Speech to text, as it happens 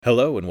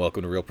Hello and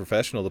welcome to Real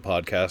Professional, the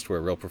podcast where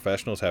real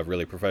professionals have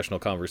really professional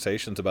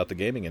conversations about the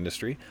gaming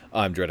industry.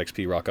 I'm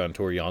DreadXP Rock on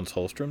Tour Jans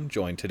Holstrom,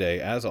 joined today,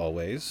 as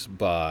always,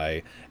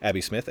 by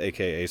Abbey Smith,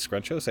 aka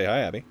Scruncho. Say hi,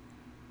 Abbey.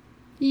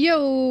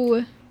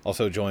 Yo!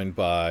 Also joined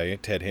by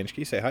Ted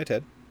Hinchke. Say hi,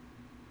 Ted.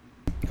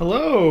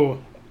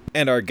 Hello!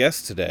 And our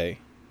guest today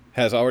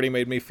has already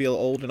made me feel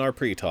old in our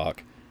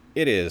pre-talk.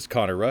 It is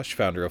Connor Rush,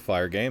 founder of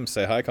Fyre Games.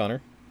 Say hi,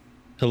 Connor.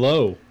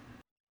 Hello.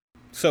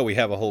 So we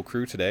have a whole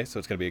crew today, so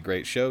it's going to be a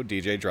great show.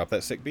 DJ, drop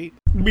that sick beat.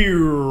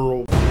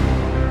 Meow.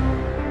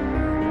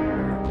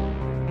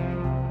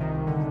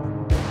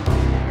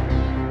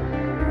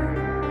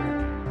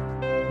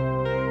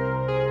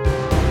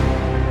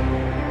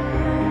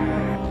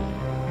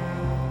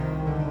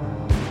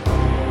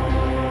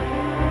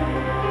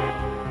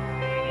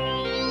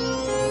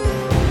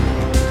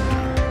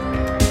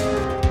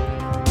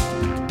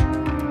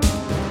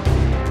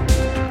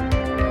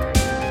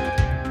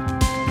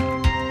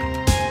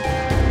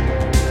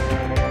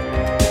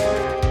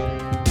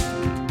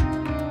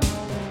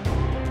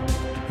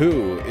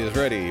 Who is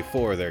ready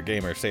for their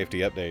gamer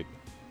safety update?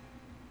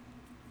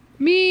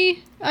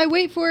 Me, I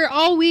wait for it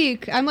all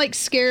week. I'm like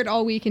scared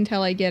all week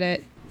until I get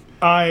it.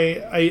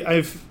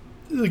 I've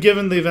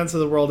given the events of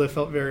the world, I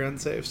felt very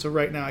unsafe. So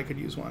right now I could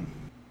use one.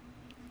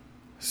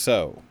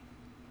 So,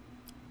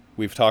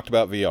 we've talked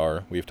about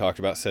VR, we've talked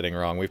about sitting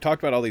wrong, we've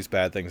talked about all these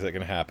bad things that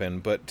can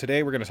happen, but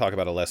today we're going to talk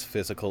about a less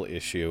physical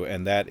issue,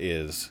 and that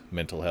is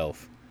mental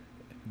health.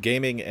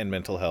 Gaming and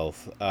mental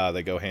health,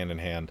 they go hand in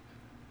hand.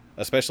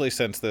 Especially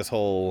since there's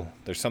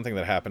something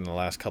that happened in the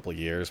last couple of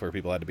years where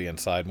people had to be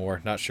inside more.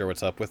 Not sure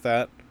what's up with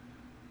that.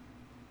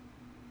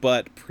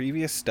 But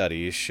previous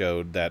studies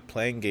showed that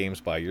playing games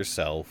by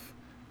yourself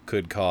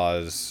could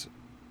cause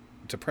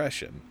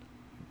depression.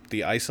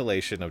 The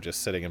isolation of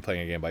just sitting and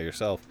playing a game by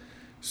yourself.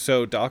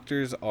 So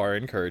doctors are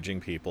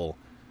encouraging people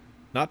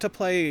not to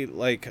play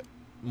like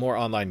more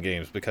online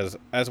games because,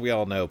 as we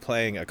all know,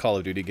 playing a Call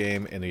of Duty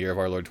game in the year of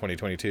our Lord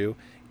 2022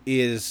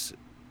 is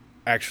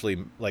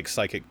actually like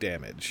psychic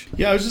damage.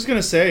 Yeah, I was just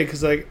gonna say,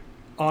 because like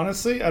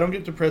honestly, I don't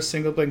get depressed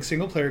playing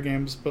single player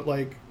games, but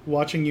like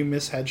watching you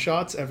miss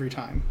headshots every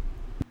time.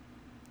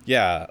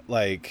 Yeah,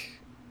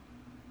 like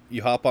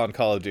you hop on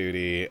Call of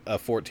Duty, a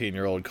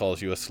 14-year-old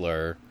calls you a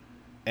slur,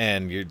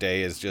 and your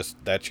day is just,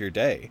 that's your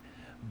day.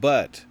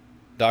 But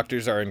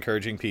doctors are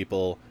encouraging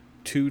people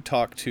to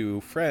talk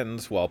to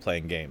friends while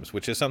playing games,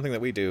 which is something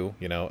that we do,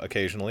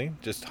 occasionally.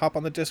 Just hop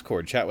on the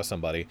Discord, chat with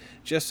somebody,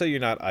 just so you're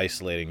not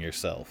isolating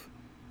yourself.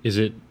 Is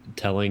it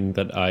telling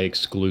that I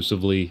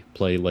exclusively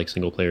play like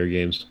single-player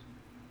games?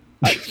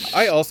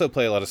 I also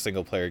play a lot of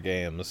single-player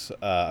games.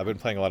 I've been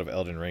playing a lot of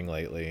Elden Ring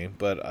lately,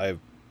 but I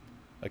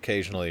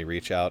occasionally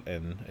reach out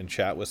and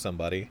chat with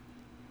somebody.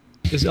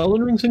 Is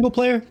Elden Ring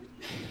single-player?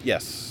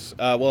 Yes.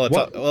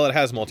 It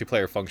has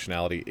multiplayer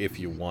functionality if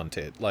you want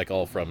it, like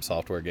all From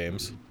Software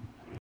games.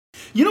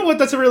 You know what?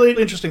 That's a really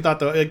interesting thought,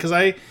 though, because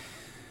I've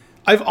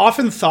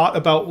often thought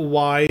about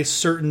why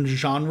certain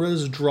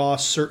genres draw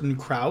certain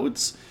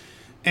crowds.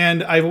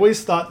 And I've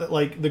always thought that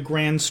like the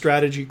grand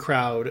strategy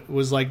crowd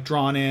was like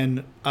drawn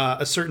in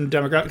a certain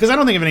demographic, because I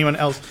don't think of anyone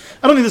else.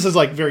 I don't think this is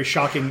like very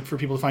shocking for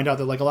people to find out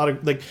that like a lot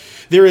of like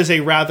there is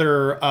a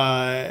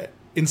rather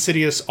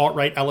insidious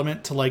alt-right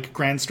element to like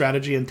grand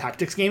strategy and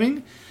tactics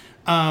gaming,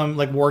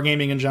 like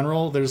wargaming in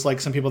general. There's like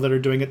some people that are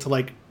doing it to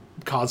like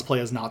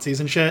cosplay as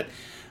Nazis and shit.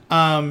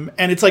 And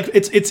it's like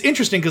it's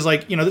interesting because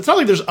like it's not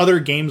like there's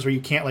other games where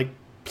you can't like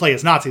play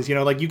as Nazis,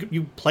 like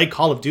you play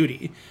Call of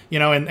Duty,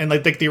 and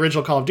like the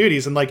original Call of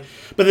Duties, and like,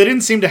 but they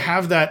didn't seem to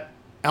have that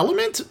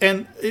element,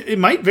 and it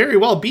might very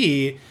well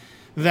be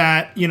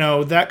that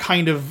that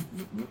kind of,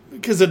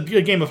 because a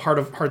game of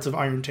Hearts of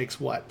Iron takes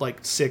what,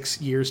 like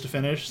 6 years to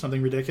finish,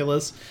 something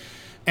ridiculous,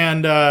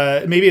 and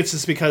maybe it's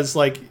just because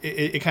like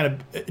it kind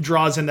of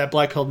draws in that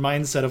black-pilled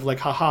mindset of like,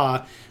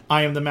 haha,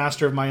 I am the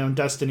master of my own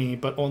destiny,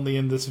 but only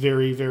in this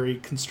very, very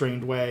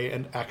constrained way,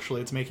 and actually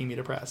it's making me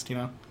depressed,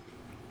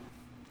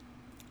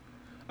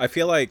 I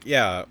feel like,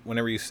 yeah,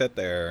 whenever you sit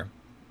there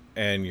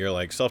and you're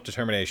like,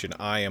 self-determination,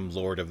 I am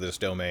lord of this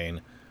domain,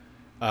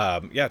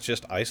 it's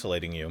just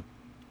isolating you.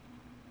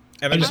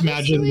 And I just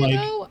imagine,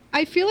 like...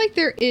 I feel like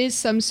there is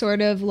some sort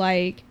of,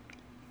 like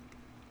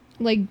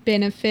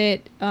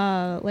benefit,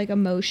 like,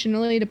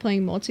 emotionally to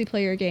playing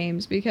multiplayer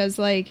games, because,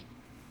 like,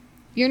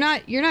 you're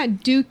not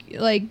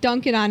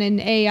dunking on an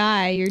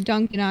AI, you're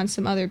dunking on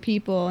some other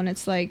people, and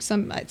it's like,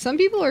 some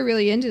people are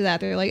really into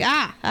that. They're like,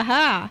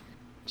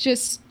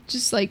 just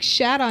like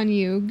shat on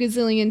you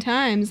gazillion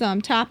times. I'm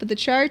top of the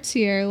charts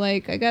here.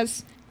 Like, I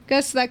guess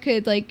that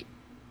could like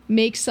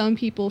make some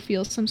people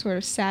feel some sort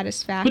of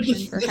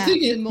satisfaction perhaps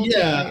in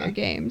multiplayer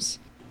games.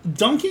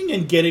 Dunking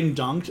and getting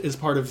dunked is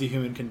part of the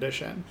human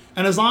condition,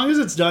 and as long as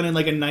it's done in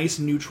like a nice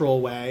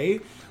neutral way,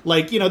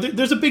 like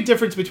there's a big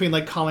difference between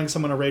like calling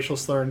someone a racial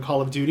slur in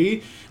Call of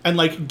Duty and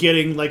like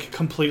getting like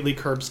completely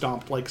curb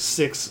stomped like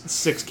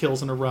six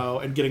kills in a row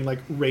and getting like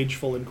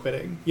rageful and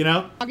quitting.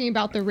 Talking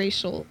about the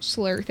racial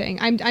slur thing,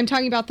 I'm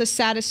talking about the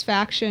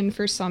satisfaction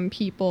for some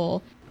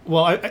people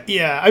Well,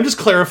 I'm just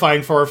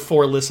clarifying for our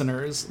 4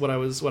 listeners what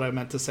I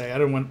meant to say. I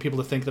don't want people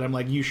to think that I'm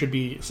like, you should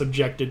be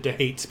subjected to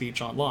hate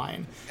speech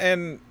online.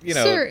 And,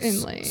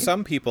 certainly,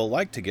 some people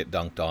like to get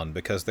dunked on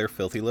because they're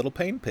filthy little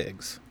pain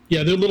pigs.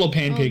 Yeah, they're little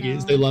pain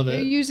piggies. No. They love it.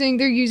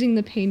 They're using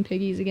the pain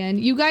piggies again.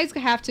 You guys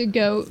have to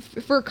go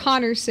for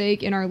Connor's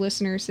sake and our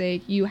listeners'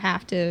 sake. You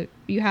have to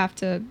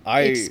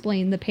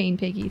explain the pain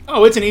piggy.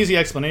 Oh, it's an easy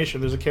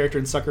explanation. There's a character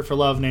in Sucker for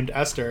Love named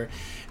Esther,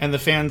 and the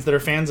fans that are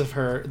fans of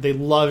her, they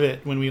love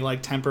it when we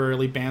like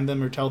temporarily ban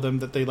them or tell them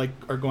that they like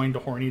are going to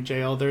horny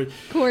jail. They're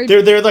like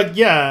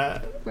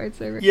they're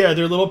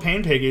little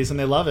pain piggies and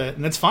they love it,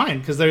 and it's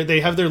fine because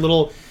we have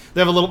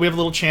a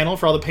little channel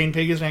for all the pain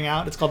piggies to hang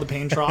out. It's called the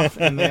Pain Trough,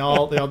 and they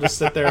all just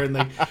sit there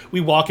and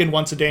we walk in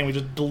once a day and we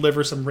just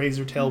deliver some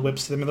razor tail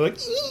whips to them, and they're like,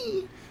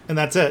 ee! And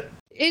that's it.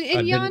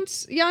 And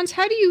Jans,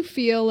 how do you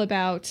feel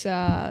about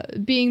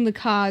being the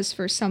cause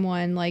for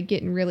someone like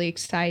getting really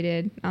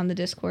excited on the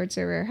Discord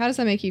server? How does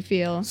that make you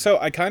feel? So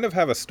I kind of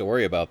have a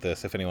story about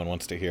this if anyone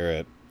wants to hear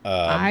it.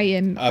 I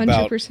am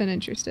 100%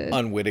 interested.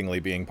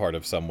 Unwittingly being part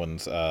of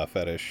someone's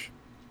fetish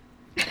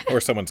or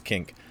someone's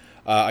kink.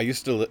 I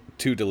used to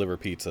deliver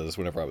pizzas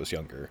whenever I was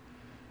younger.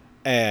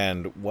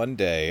 And one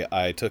day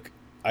I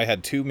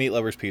had 2 Meat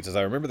Lovers pizzas.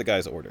 I remember the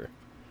guy's order.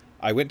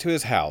 I went to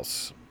his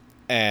house,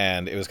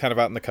 and it was kind of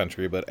out in the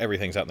country, but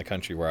everything's out in the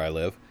country where I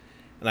live.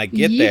 And I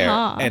get there,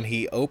 and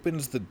he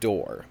opens the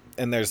door,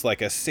 and there's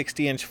like a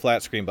 60-inch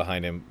flat screen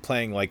behind him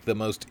playing like the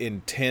most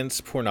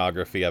intense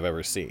pornography I've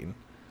ever seen.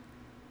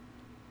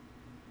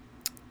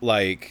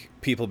 Like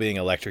people being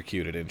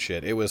electrocuted and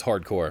shit. It was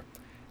hardcore.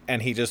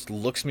 And he just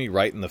looks me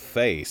right in the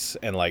face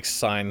and like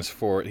signs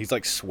for, he's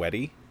like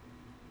sweaty.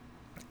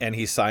 And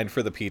he signed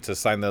for the pizza,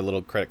 signed the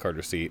little credit card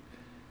receipt.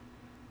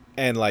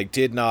 And like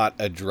did not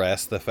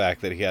address the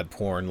fact that he had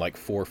porn like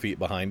 4 feet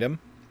behind him.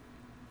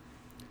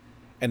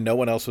 And no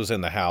one else was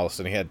in the house,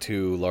 and he had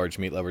 2 large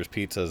Meat Lovers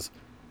pizzas.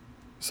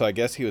 So I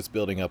guess he was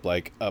building up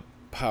like a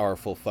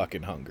powerful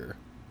fucking hunger.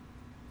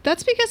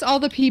 That's because all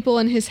the people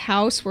in his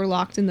house were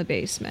locked in the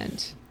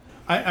basement.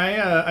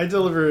 I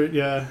delivered,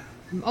 yeah.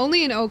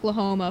 Only in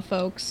Oklahoma,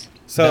 folks.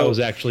 So that was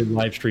actually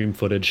live stream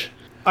footage.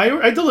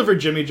 I delivered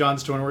Jimmy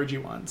John's to an orgy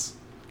once.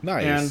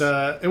 Nice.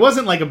 And it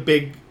wasn't like a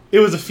big. It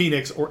was a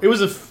Phoenix, or it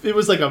was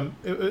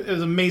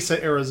a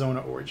Mesa,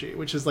 Arizona orgy,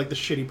 which is like the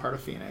shitty part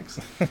of Phoenix.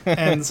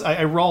 And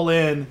I roll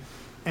in,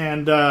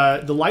 and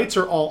the lights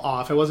are all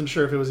off. I wasn't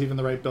sure if it was even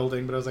the right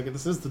building, but I was like,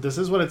 this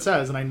is what it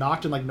says. And I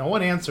knocked, and like no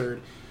one answered.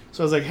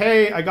 So I was like,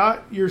 hey, I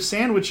got your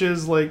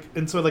sandwiches, like,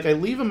 and so like I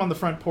leave them on the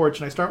front porch,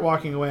 and I start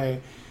walking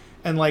away.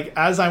 And like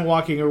as I'm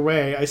walking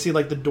away, I see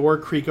like the door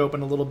creak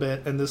open a little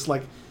bit, and this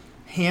like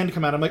hand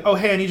come out. I'm like, oh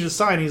hey, I need you to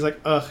sign. And he's like,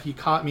 ugh, you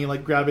caught me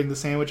like grabbing the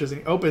sandwiches. And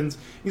he opens.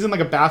 He's in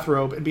like a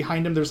bathrobe, and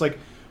behind him there's like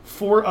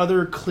 4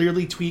 other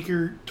clearly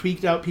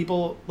tweaked out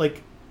people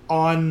like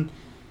in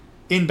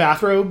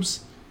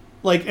bathrobes.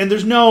 Like, and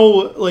there's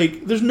no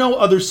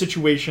other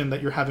situation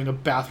that you're having a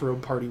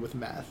bathrobe party with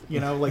meth. You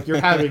know, like you're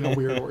having a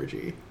weird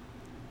orgy.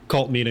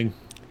 Cult meeting.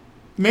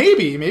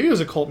 Maybe it was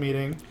a cult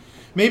meeting.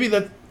 Maybe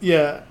that,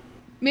 yeah.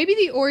 Maybe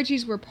the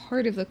orgies were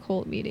part of the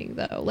cult meeting,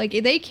 though. Like,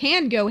 they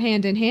can go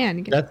hand in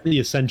hand. That's the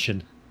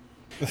ascension.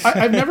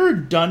 I've never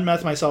done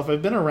meth myself.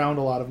 I've been around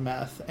a lot of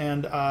meth,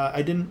 and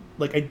I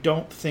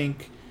don't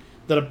think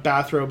that a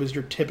bathrobe is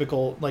your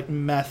typical like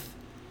meth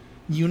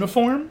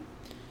uniform.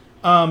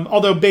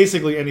 Although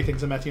basically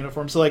anything's a meth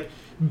uniform. So like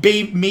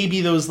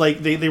maybe those like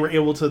they were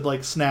able to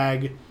like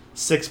snag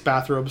 6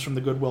 bathrobes from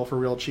the Goodwill for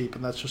real cheap,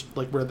 and that's just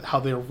like how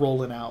they're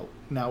rolling out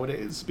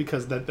nowadays,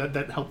 because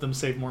that helped them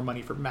save more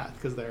money for meth,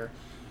 because they're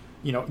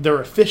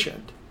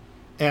efficient.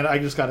 And I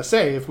just gotta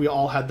say, if we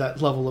all had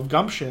that level of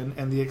gumption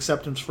and the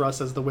acceptance for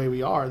us as the way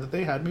we are that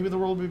they had, maybe the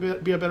world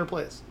would be a better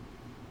place.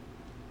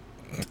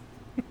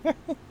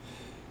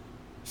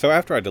 So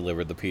after I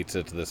delivered the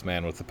pizza to this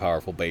man with the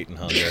powerful bait and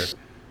hunger,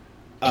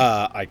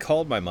 I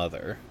called my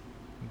mother,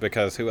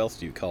 because who else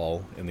do you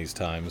call in these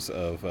times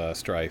of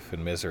strife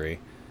and misery?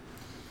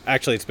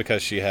 Actually, it's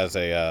because she has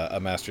a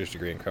master's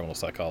degree in criminal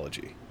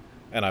psychology,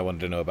 and I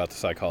wanted to know about the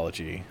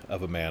psychology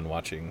of a man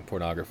watching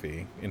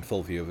pornography in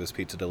full view of his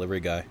pizza delivery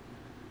guy.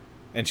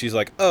 And she's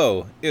like,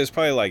 oh, it was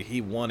probably like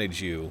he wanted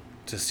you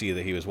to see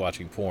that he was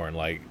watching porn.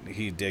 Like,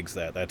 he digs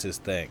that. That's his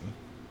thing.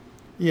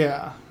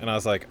 Yeah. And I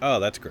was like, oh,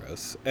 that's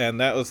gross. And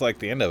that was like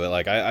the end of it.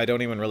 Like, I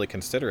don't even really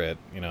consider it,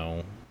 you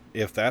know.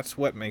 If that's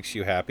what makes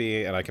you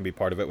happy and I can be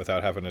part of it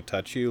without having to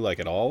touch you, like,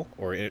 at all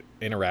or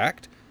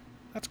interact,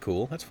 that's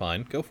cool. That's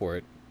fine. Go for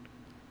it.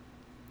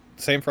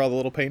 Same for all the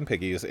little pain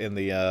piggies in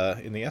the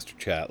Esther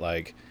chat.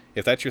 Like,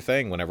 if that's your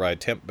thing, whenever I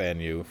temp ban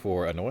you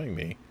for annoying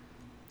me,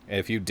 and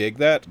if you dig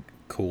that,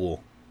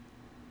 cool.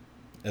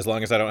 As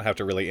long as I don't have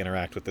to really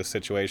interact with this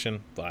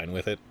situation, fine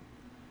with it.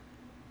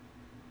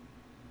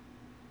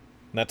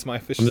 And that's my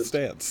official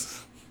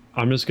stance.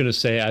 I'm just going to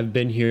say I've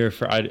been here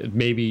for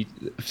maybe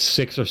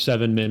 6 or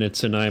 7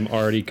 minutes, and I'm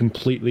already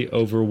completely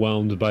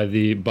overwhelmed by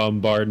the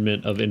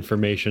bombardment of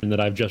information that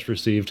I've just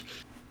received.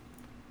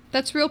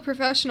 That's real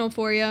professional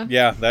for you.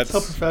 Yeah, That's how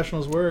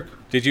professionals work.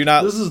 Did you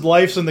not? This is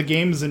life's in the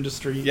games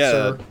industry, Yeah.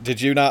 sir. Did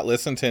you not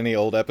listen to any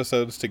old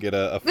episodes to get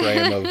a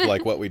frame of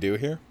like what we do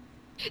here?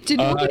 Did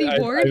nobody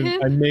warn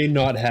him? I may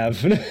not have.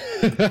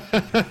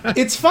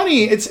 It's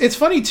funny. It's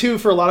funny too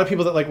for a lot of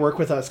people that like work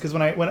with us, because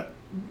when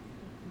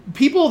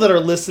people that are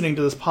listening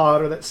to this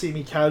pod or that see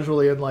me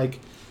casually and like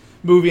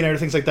movie night or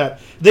things like that,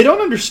 they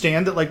don't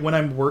understand that like when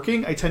I'm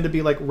working, I tend to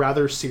be like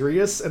rather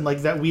serious, and like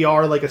that we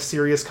are like a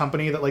serious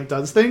company that like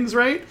does things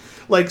right.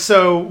 Like,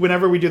 so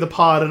whenever we do the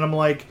pod and I'm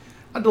like,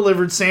 I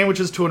delivered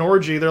sandwiches to an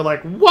orgy, they're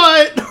like,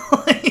 what?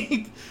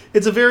 Like,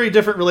 it's a very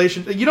different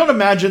relation. You don't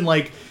imagine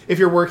like if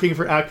you're working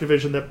for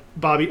Activision that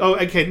Bobby, oh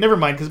okay, never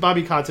mind, because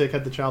Bobby Kotick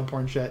had the child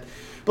porn shit,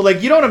 but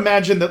like you don't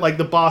imagine that like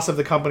the boss of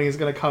the company is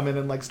going to come in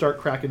and like start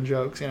cracking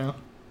jokes, you know?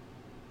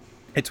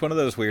 It's one of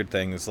those weird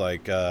things.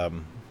 Like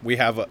we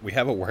have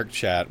a work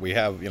chat. We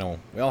have, we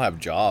all have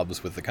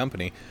jobs with the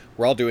company.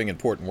 We're all doing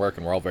important work,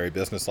 and we're all very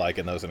businesslike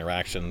in those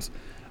interactions.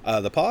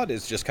 The pod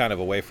is just kind of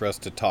a way for us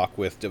to talk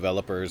with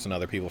developers and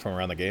other people from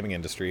around the gaming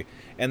industry.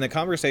 And the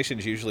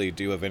conversations usually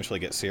do eventually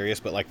get serious,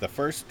 but like the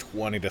first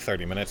 20 to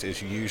 30 minutes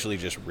is usually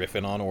just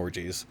riffing on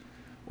orgies.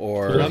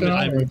 Or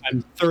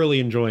I'm thoroughly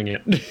enjoying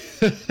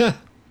it.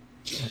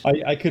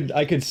 I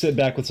could sit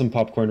back with some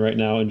popcorn right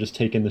now and just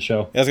take in the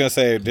show. I was gonna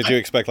say, did you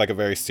expect like a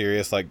very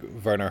serious like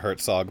Werner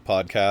Herzog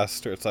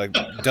podcast, or it's like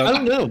I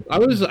don't know.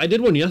 I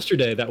did one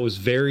yesterday that was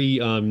very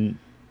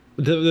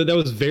that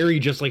was very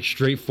just like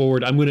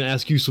straightforward. I'm going to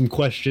ask you some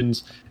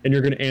questions and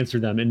you're going to answer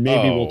them, and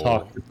maybe we'll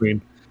talk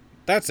between.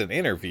 That's an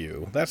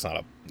interview. That's not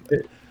a.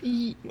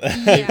 Yeah,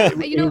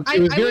 it I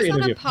was was very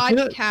on a interview.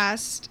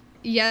 podcast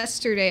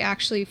yesterday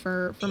actually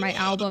for my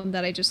album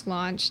that I just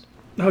launched.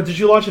 Oh, did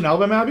you launch an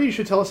album, Abby? You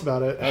should tell us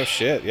about it. Oh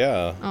shit!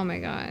 Yeah. Oh my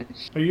gosh.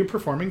 Are you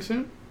performing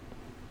soon?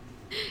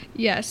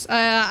 Yes,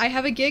 I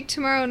have a gig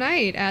tomorrow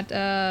night at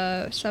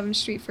 7th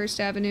Street, 1st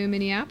Avenue,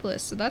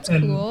 Minneapolis, so that's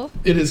cool.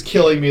 It is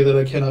killing me that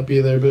I cannot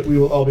be there, but we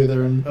will all be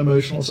there in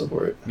emotional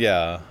support.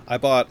 Yeah, I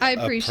bought I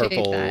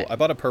appreciate that. I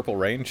bought a purple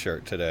rain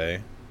shirt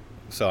today,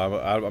 so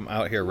I'm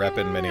out here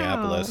repping Wow.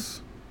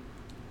 Minneapolis.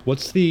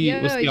 What's the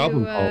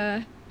album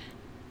called?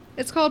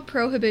 It's called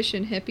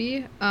Prohibition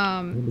Hippie.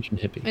 Prohibition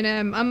Hippie. And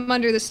I'm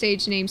under the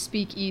stage name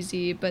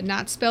Speakeasy, but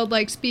not spelled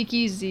like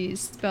Speakeasy,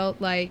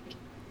 spelled like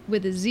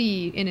with a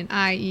Z and an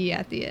IE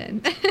at the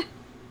end.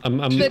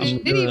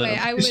 Anyway,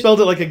 You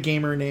spelled it like a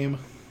gamer name.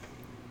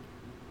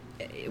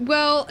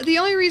 Well, the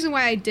only reason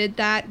why I did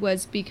that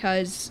was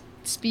because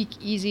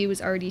Speakeasy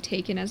was already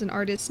taken as an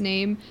artist's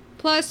name.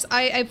 Plus,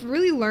 I've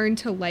really learned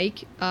to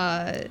like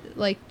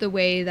the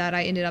way that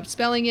I ended up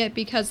spelling it,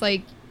 because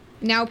like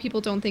now people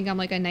don't think I'm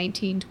like a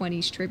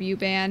 1920s tribute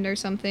band or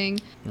something.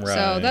 Right.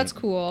 So that's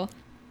cool.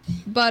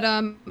 But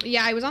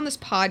yeah, I was on this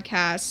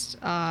podcast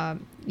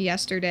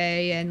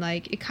yesterday, and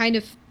like it kind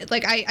of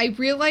like I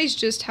realized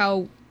just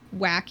how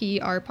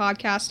wacky our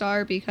podcasts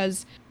are,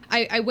 because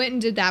I went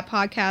and did that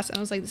podcast and I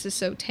was like, this is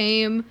so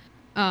tame.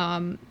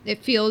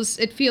 It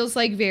feels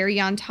like very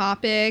on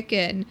topic,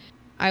 and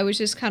I was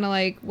just kind of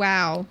like,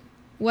 wow,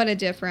 what a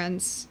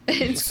difference.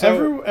 And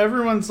So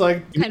everyone's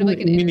like, kind of like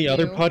an you mean the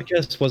interview. other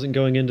podcast wasn't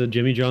going into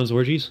Jimmy John's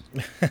orgies?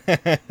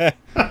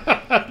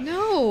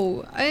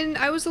 No, and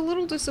I was a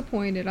little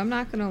disappointed, I'm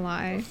not gonna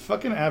lie.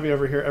 fucking Abby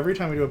over here. Every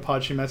time we do a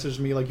pod, she messages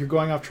me like, you're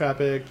going off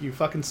topic, you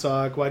fucking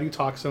suck, why do you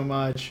talk so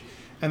much?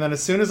 And then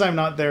as soon as I'm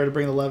not there to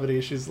bring the levity,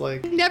 she's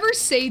like, Never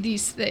say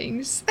these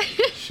things.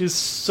 she's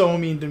so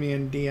mean to me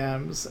in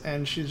DMs,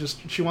 and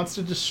she wants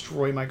to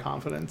destroy my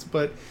confidence.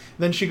 But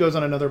then she goes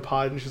on another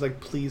pod and she's like,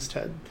 please,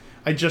 Ted,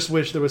 I just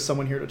wish there was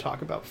someone here to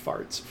talk about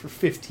farts for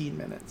 15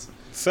 minutes.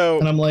 So,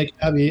 And I'm like,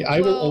 Abby, I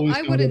will always.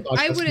 I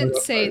wouldn't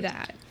say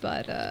that,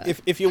 but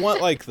if you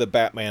want like the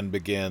Batman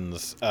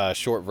Begins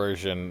short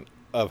version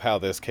of how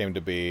this came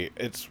to be,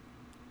 it's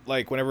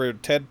like whenever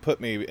Ted put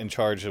me in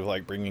charge of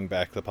like bringing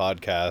back the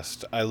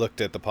podcast, I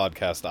looked at the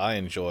podcast I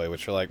enjoy,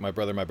 which are like My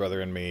Brother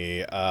and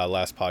Me,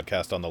 Last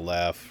Podcast on the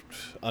Left,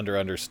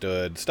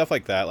 Understood, stuff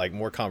like that, like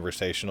more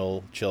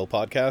conversational, chill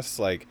podcasts.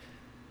 Like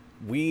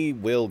we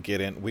will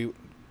get in.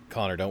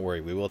 Connor, don't worry,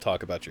 we will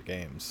talk about your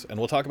games, and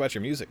we'll talk about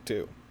your music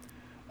too.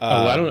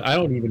 I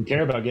don't even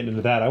care about getting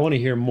into that. I want to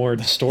hear more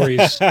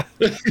stories. But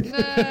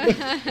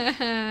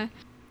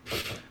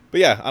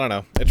yeah, I don't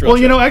know. It's real.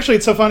 Well, you know, actually,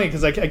 it's so funny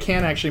because I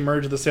can actually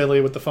merge the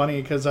silly with the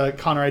funny, because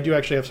Connor, I do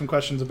actually have some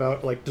questions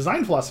about like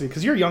design philosophy,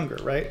 because you're younger,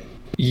 right?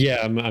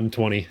 Yeah, I'm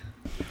 20.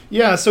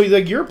 Yeah, so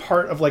like you're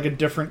part of like a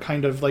different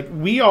kind of like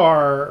we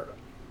are.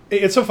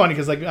 It's so funny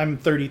because like I'm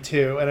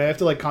 32 and I have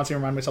to like constantly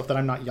remind myself that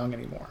I'm not young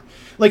anymore.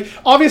 Like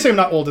obviously I'm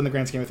not old in the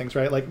grand scheme of things,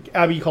 right? Like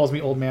Abby calls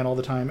me old man all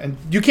the time, and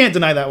you can't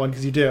deny that one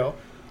because you do.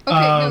 Okay,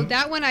 no,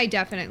 that one I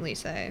definitely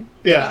say.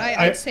 Yeah, But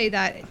I'd say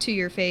that to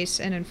your face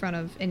and in front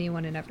of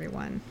anyone and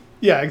everyone.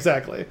 Yeah,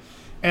 exactly.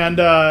 And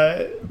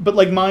but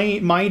like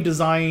my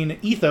design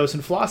ethos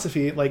and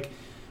philosophy, like,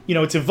 you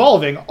know, it's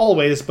evolving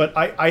always, but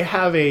I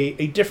have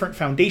a different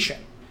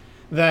foundation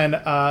than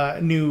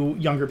new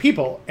younger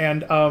people,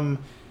 and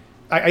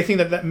I think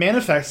that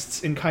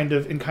manifests in kind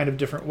of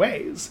different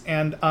ways.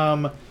 And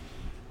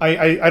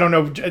I don't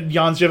know,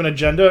 Jans, do you have an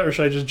agenda, or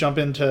should I just jump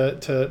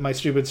into my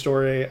stupid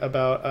story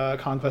about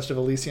Conquest of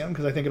Elysium?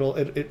 Because I think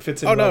it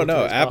fits in. Oh,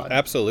 no,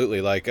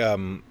 absolutely. Like,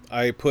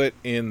 I put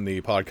in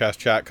the podcast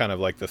chat kind of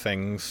like the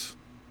things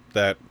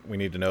that we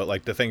need to know,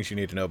 like the things you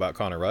need to know about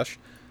Connor Rush.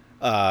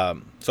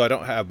 So I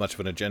don't have much of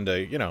an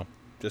agenda,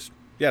 just,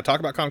 talk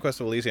about Conquest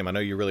of Elysium. I know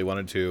you really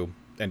wanted to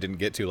and didn't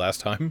get to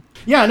last time.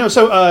 Yeah, no,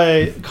 so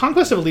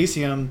Conquest of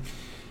Elysium.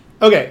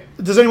 Okay,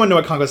 does anyone know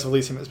what Conquest of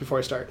Elysium is before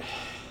I start?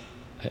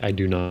 I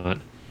do not.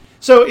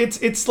 So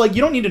it's like,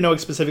 you don't need to know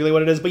specifically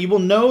what it is, but you will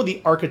know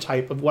the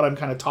archetype of what I'm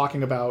kind of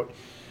talking about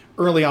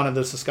early on in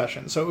this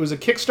discussion. So it was a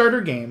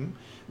Kickstarter game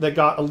that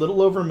got a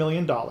little over $1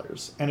 million,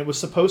 and it was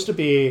supposed to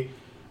be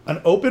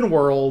an open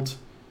world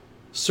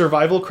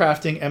survival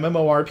crafting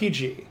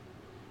MMORPG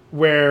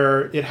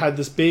where it had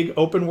this big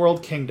open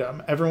world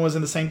kingdom. Everyone was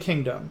in the same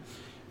kingdom,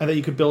 and that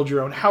you could build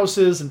your own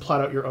houses and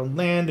plot out your own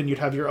land, and you'd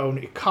have your own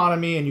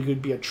economy, and you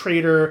could be a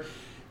trader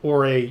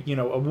or a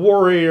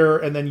warrior,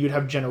 and then you'd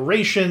have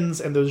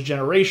generations, and those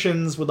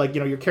generations would, like,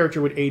 your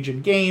character would age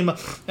in game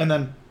and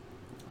then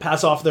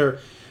pass off their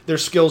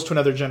skills to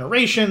another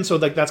generation. So,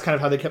 like, that's kind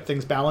of how they kept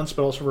things balanced,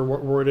 but also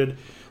rewarded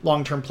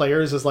long-term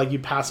players, is like you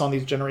pass on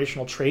these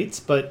generational traits,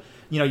 but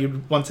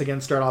you'd once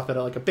again start off at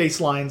a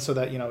baseline, so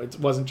that it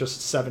wasn't just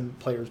 7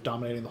 players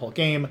dominating the whole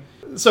game.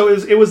 So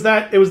it was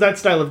that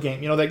style of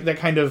game, that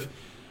kind of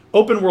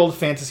open world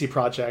fantasy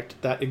project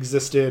that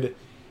existed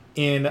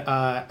in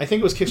I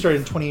think it was kickstarted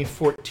in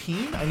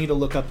 2014. I need to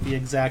look up the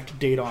exact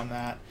date on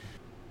that.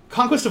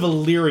 Conquest of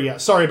Illyria.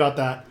 Sorry about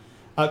that.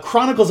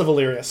 Chronicles of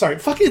Illyria. Sorry,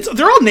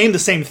 they're all named the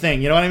same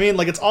thing. You know what I mean?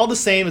 Like, it's all the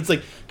same. It's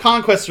like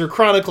Conquest or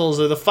Chronicles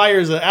or the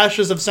Fires, the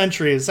Ashes of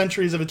Centuries,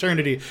 Centuries of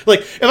Eternity. Like,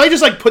 if I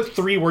just put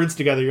 3 words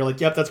together, you're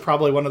like, yep, that's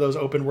probably one of those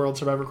open world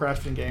survivor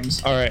crafting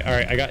games. All right.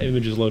 I got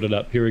images loaded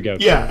up. Here we go.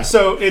 Yeah.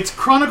 So it's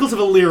Chronicles of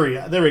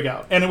Illyria. There we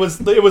go. And it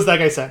was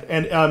like I said,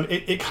 and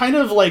it kind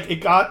of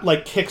it got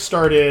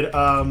kickstarted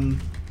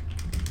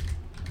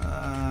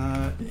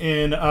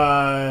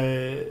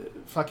in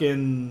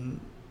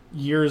fucking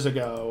years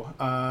ago.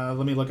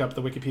 Let me look up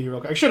the Wikipedia real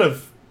quick. I should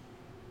have.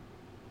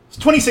 It's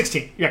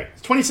 2016. Yeah,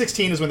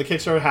 2016 is when the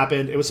Kickstarter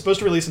happened. It was supposed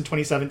to release in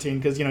 2017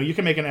 because you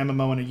can make an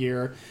MMO in a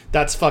year.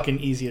 That's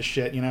fucking easy as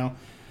shit,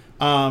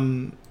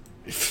 And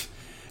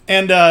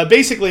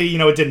basically,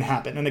 it didn't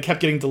happen, and it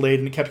kept getting delayed,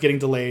 and it kept getting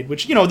delayed.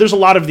 Which there's a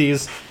lot of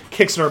these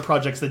Kickstarter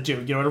projects that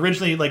do. It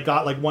originally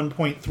got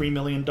 $1.3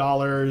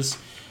 million.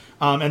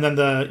 And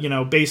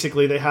then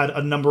basically they had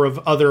a number of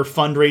other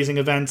fundraising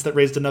events that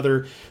raised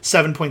another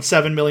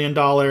 $7.7 million.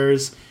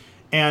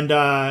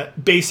 And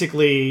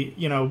basically,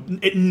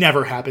 it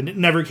never happened. It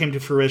never came to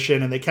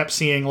fruition. And they kept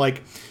seeing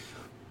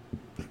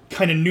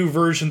kind of new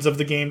versions of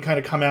the game kind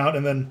of come out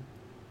and then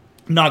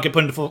not get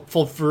put into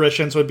full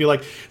fruition. So it'd be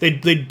like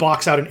they'd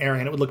box out an area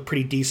and it would look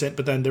pretty decent,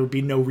 but then there would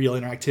be no real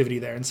interactivity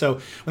there. And so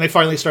when they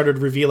finally started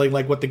revealing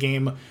what the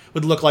game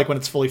would look like when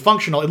it's fully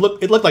functional, it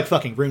looked like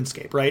fucking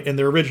RuneScape, right? And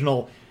their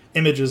original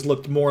images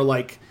looked more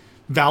like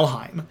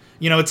Valheim.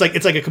 It's like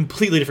a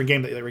completely different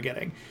game that they were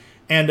getting.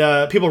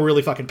 And people were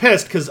really fucking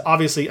pissed because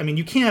obviously,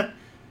 you can't.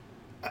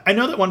 I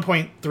know that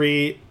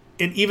 1.3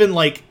 and even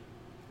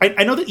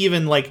I know that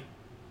even $8,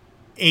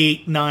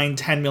 $9,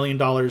 $10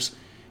 million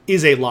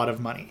is a lot of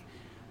money,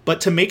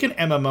 but to make an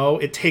MMO,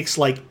 it takes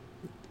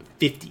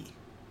 50.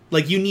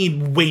 You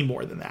need way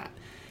more than that,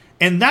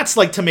 and that's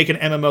to make an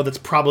MMO that's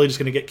probably just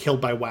going to get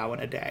killed by WoW in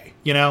a day,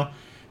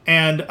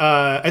 And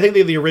I think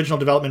the original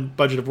development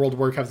budget of World of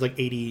Warcraft is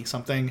 80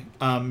 something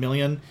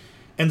million.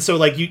 And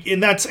so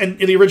and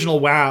the original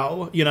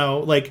WoW,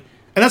 and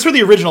that's for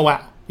the original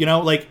WoW,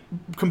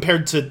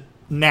 compared to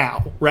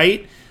now,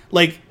 right?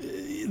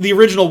 The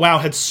original WoW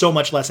had so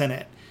much less in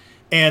it.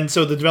 And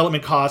so the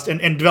development cost and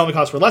development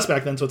costs were less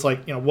back then. So it's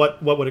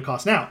what would it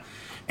cost now?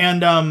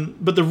 And,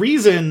 but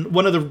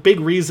one of the big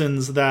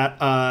reasons that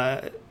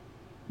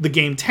the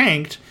game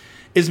tanked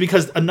is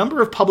because a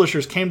number of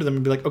publishers came to them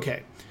and be like,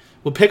 okay,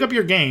 we'll pick up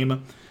your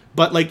game,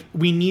 but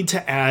we need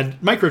to add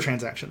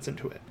microtransactions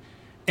into it.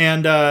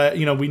 And,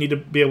 we need to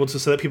be able to,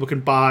 so that people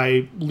can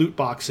buy loot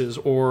boxes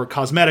or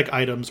cosmetic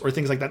items or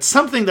things like that.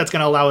 Something that's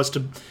going to allow us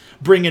to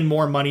bring in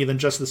more money than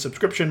just the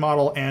subscription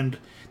model and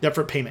the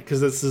upfront payment.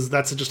 Because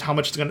that's just how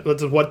much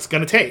that's what it's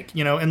going to take,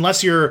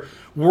 unless you're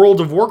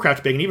World of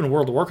Warcraft big, and even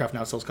World of Warcraft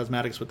now sells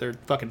cosmetics with their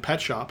fucking pet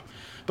shop.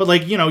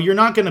 But you're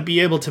not going to be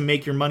able to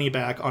make your money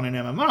back on an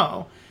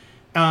MMO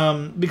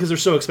because they're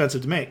so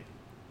expensive to make.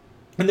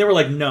 And they were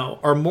like, no,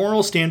 our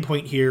moral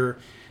standpoint here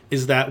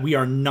is that we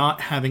are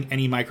not having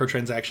any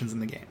microtransactions in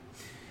the game,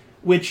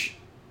 which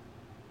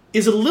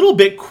is a little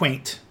bit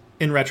quaint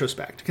in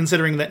retrospect,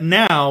 considering that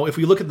now, if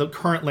we look at the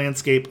current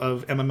landscape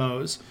of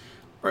MMOs,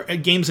 or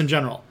games in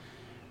general,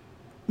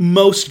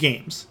 most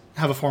games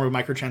have a form of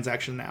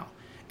microtransaction now.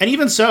 And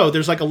even so,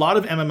 there's a lot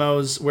of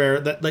MMOs where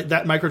that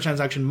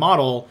microtransaction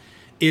model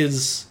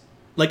is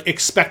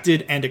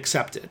expected and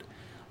accepted.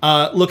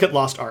 Look at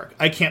Lost Ark.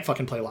 I can't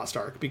fucking play Lost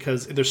Ark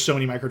because there's so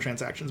many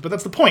microtransactions. But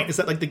that's the point, is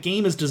that like the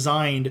game is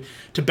designed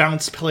to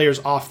bounce players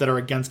off that are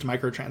against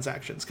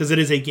microtransactions, because it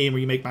is a game where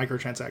you make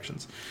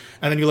microtransactions.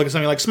 And then you look at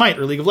something like Smite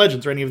or League of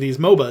Legends or any of these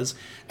MOBAs,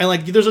 and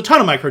like there's a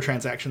ton of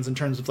microtransactions in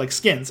terms of like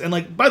skins. And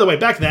like, by the way,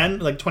 back then,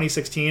 like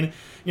 2016,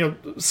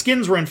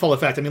 skins were in full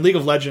effect. I mean, League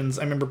of Legends,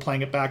 I remember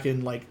playing it back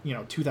in like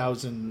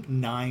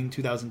 2009,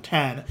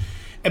 2010.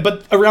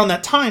 But around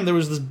that time, there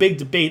was this big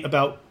debate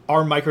about,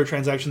 are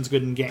microtransactions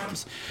good in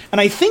games?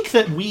 And I think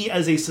that we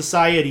as a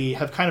society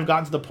have kind of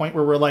gotten to the point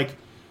where we're like,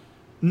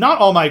 not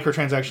all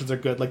microtransactions are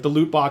good. Like the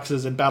loot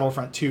boxes in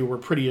Battlefront 2 were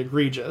pretty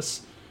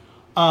egregious.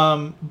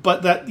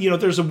 But that,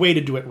 there's a way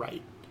to do it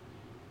right.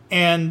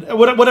 And is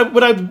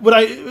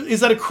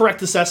that a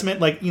correct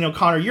assessment? Like,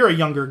 Connor, you're a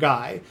younger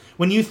guy.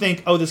 When you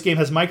think, oh, this game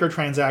has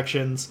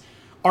microtransactions,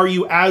 are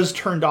you as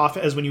turned off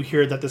as when you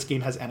hear that this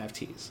game has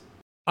NFTs?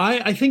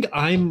 I think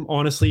I'm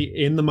honestly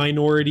in the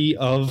minority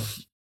of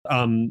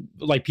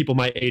like people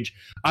my age.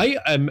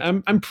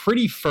 I'm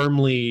pretty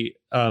firmly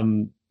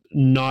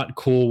not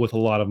cool with a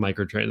lot of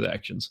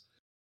microtransactions,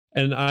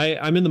 and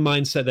I'm in the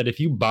mindset that if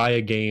you buy a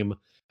game,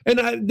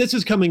 and this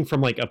is coming from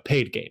like a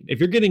paid game, if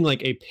you're getting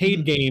like a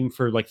paid game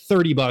for like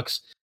 $30,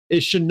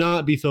 it should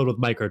not be filled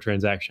with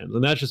microtransactions,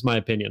 and that's just my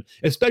opinion.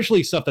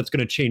 Especially stuff that's going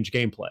to change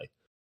gameplay.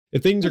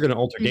 If things are going to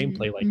alter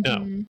gameplay, like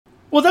no.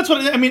 Well, that's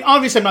what I mean.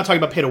 Obviously, I'm not talking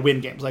about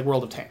pay-to-win games like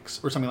World of Tanks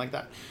or something like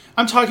that.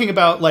 I'm talking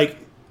about like,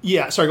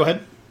 sorry, go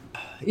ahead.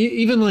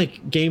 Even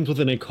like games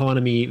with an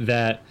economy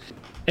that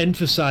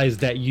emphasize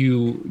that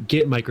you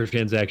get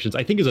microtransactions,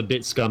 I think is a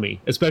bit scummy,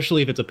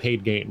 especially if it's a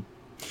paid game.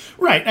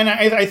 Right, and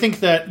I think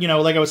that,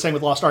 like I was saying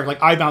with Lost Ark,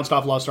 like I bounced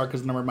off Lost Ark because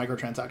of the number of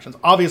microtransactions.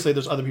 Obviously,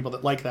 there's other people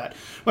that like that.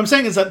 What I'm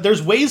saying is that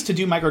there's ways to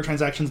do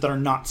microtransactions that are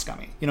not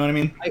scummy. You know what I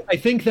mean? I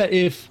think that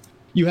if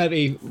you have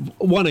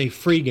a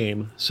free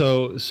game,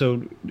 so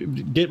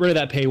get rid of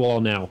that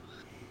paywall now,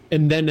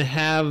 and then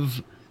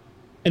have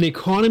an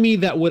economy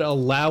that would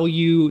allow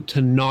you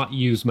to not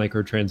use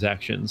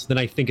microtransactions, then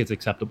I think it's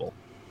acceptable.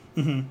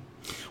 Mm-hmm.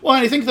 Well,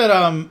 I think that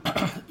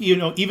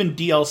even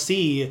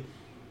DLC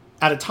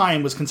at a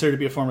time was considered to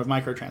be a form of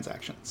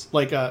microtransactions,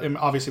 like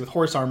obviously with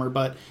horse armor.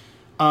 But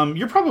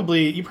you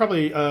probably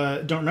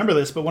don't remember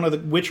this, but one of the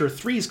Witcher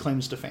 3's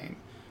claims to fame,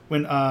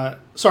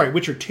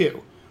 Witcher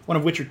 2. One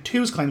of Witcher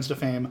 2's claims to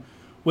fame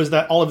was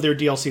that all of their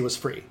DLC was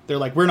free. They're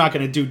like, we're not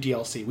going to do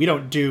DLC. We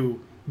don't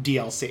do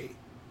DLC.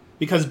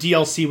 Because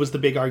DLC was the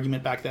big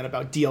argument back then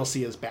about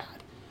DLC is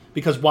bad.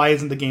 Because why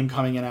isn't the game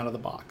coming in out of the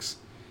box?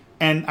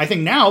 And I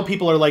think now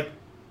people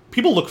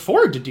look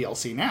forward to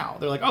DLC now.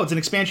 They're like, oh, it's an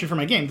expansion for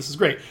my game. This is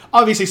great.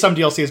 Obviously, some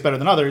DLC is better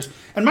than others.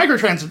 And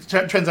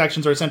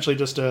microtransactions are essentially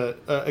just a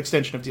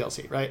extension of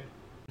DLC, right?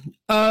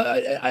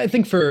 I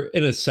think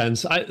in a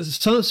sense, some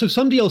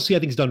DLC I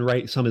think is done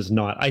right, some is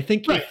not. I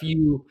think right. If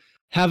you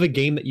have a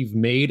game that you've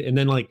made and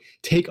then like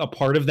take a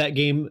part of that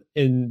game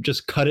and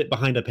just cut it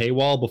behind a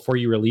paywall before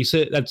you release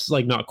it, that's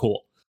like not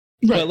cool.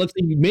 Right. But let's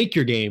say you make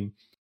your game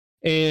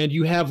and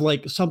you have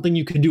like something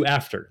you can do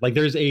after. Like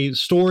there's a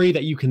story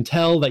that you can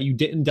tell that you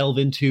didn't delve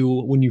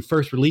into when you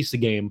first released the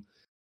game,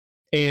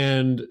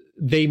 and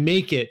they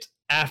make it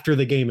after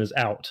the game is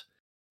out.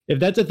 If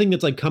that's a thing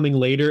that's like coming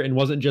later and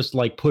wasn't just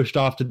like pushed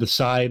off to the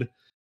side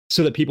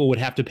so that people would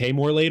have to pay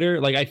more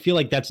later, like I feel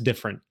like that's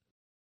different.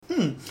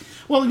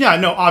 Well, yeah,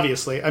 no,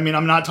 obviously. I mean,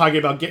 I'm not talking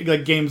about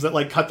like games that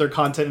like cut their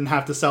content and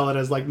have to sell it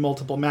as like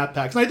multiple map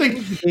packs. And I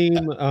think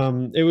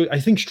it was, I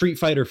think Street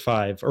Fighter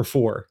 5 or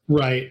 4.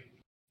 Right.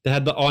 They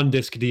had the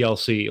on-disc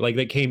DLC, like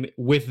that came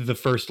with the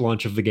first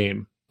launch of the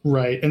game.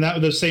 Right, and that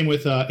was the same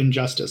with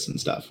Injustice and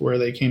stuff, where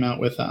they came out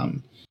with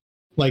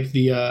like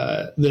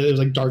it was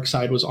like Dark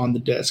Side was on the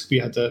disc. We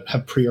had to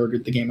have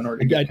pre-ordered the game in order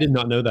to get it. I did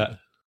not know that.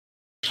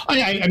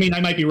 I mean, I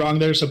might be wrong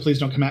there, so please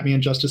don't come at me,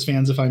 Injustice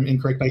fans, if I'm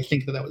incorrect, but I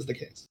think that was the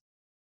case.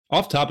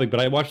 Off topic, but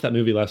I watched that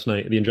movie last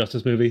night, the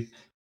Injustice movie.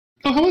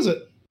 Oh, how was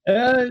it?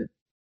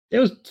 It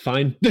was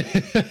fine.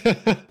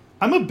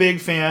 I'm a big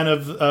fan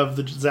of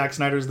the Zack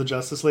Snyder's The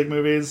Justice League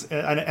movies,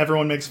 and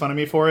everyone makes fun of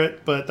me for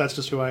it, but that's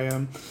just who I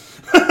am.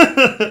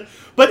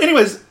 But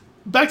anyways,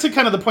 back to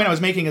kind of the point I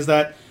was making is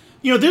that,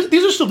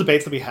 these are still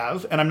debates that we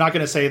have, and I'm not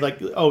going to say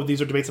like, oh, these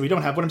are debates that we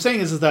don't have. What I'm saying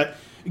is that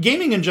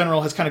gaming in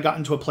general has kind of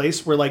gotten to a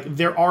place where like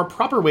there are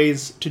proper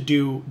ways to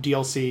do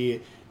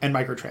DLC and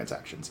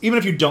microtransactions, even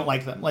if you don't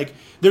like them. Like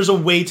there's a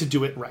way to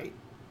do it right.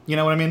 You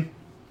know what I mean?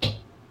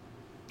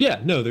 Yeah,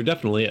 no, there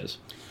definitely is.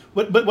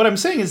 But what I'm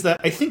saying is that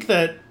I think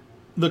that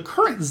the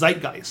current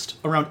zeitgeist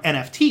around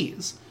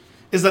NFTs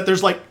is that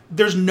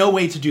there's no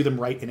way to do them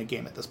right in a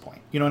game at this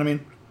point. You know what I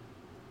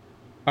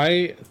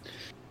mean?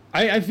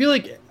 I feel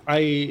like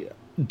I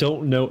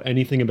don't know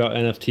anything about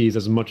NFTs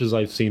as much as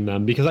I've seen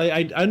them, because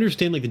I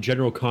understand like the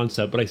general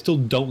concept, but I still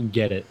don't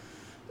get it.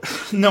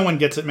 No one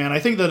gets it, man. I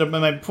think that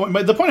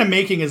the point I'm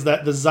making is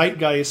that the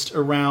zeitgeist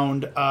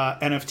around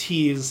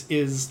NFTs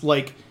is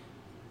like,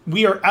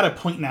 we are at a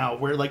point now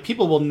where like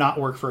people will not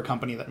work for a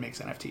company that makes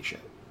NFT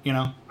shit.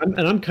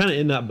 I'm kind of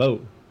in that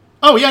boat.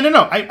 Oh yeah,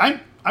 no.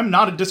 I'm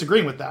not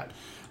disagreeing with that.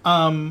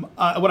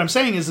 What I'm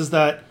saying is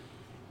that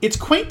it's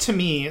quaint to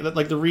me that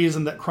like the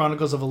reason that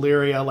Chronicles of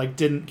Illyria like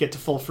didn't get to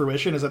full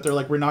fruition is that they're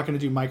like, we're not going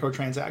to do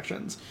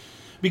microtransactions,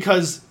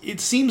 because it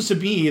seems to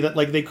be that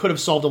like they could have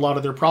solved a lot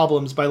of their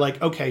problems by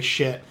like, okay,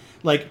 shit,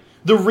 like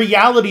the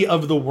reality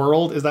of the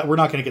world is that we're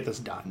not going to get this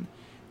done,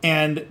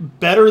 and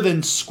better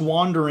than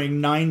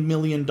squandering $9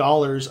 million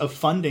of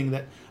funding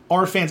that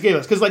our fans gave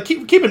us, because like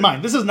keep in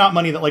mind, this is not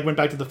money that like went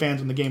back to the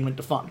fans when the game went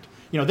defunct.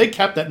 You know, they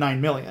kept that $9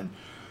 million.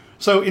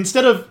 So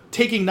instead of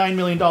taking $9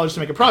 million to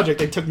make a project,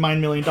 they took $9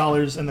 million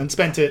and then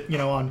spent it, you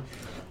know, on...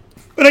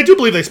 And I do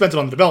believe they spent it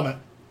on the development.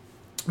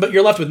 But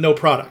you're left with no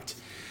product.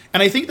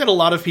 And I think that a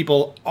lot of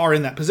people are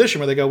in that position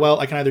where they go, well,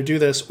 I can either do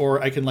this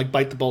or I can, like,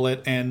 bite the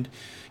bullet and,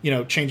 you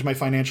know, change my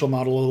financial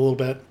model a little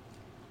bit.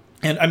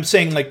 And I'm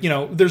saying, like, you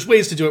know, there's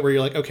ways to do it where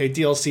you're like, okay,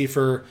 DLC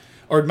for...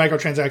 Or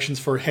microtransactions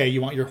for, hey,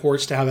 you want your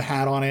horse to have a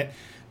hat on it,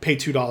 pay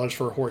 $2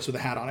 for a horse with a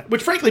hat on it.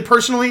 Which, frankly,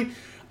 personally...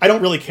 I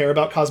don't really care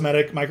about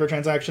cosmetic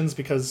microtransactions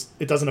because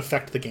it doesn't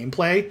affect the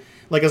gameplay.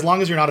 Like, as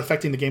long as you're not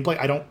affecting the gameplay,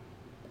 I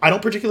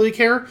don't particularly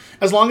care.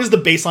 As long as the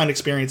baseline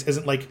experience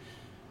isn't like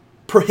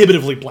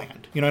prohibitively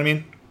bland. You know what I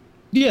mean?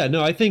 Yeah,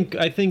 no, I think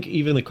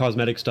even the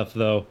cosmetic stuff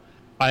though,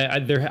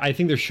 I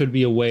think there should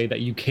be a way that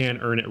you can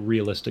earn it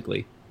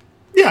realistically.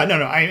 Yeah,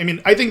 no. I mean,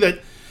 I think that,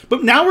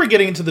 but now we're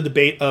getting into the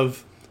debate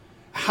of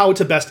how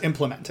to best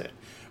implement it.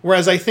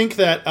 Whereas I think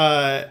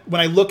that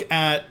when I look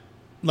at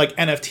like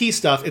NFT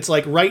stuff, it's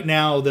like right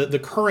now the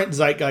current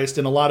zeitgeist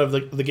in a lot of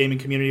the gaming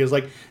community is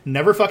like,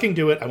 never fucking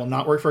do it. I will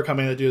not work for a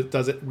company that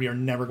does it. We are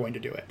never going to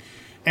do it.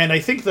 And I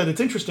think that it's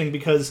interesting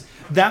because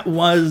that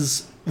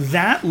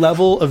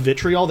level of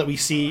vitriol that we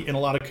see in a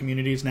lot of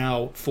communities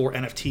now for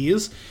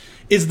NFTs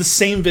is the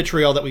same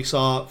vitriol that we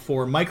saw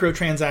for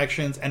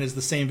microtransactions and is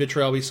the same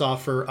vitriol we saw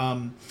for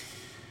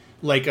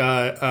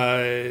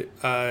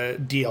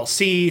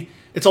DLC.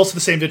 It's also the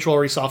same vitriol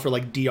we saw for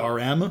like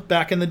DRM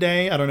back in the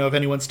day. I don't know if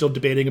anyone's still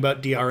debating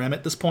about DRM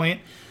at this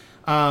point.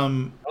 I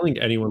don't think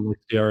anyone likes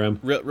DRM.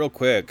 Real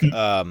quick,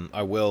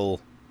 I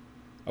will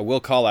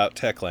call out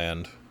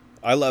Techland.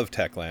 I love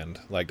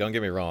Techland. Like, don't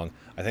get me wrong.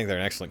 I think they're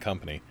an excellent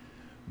company.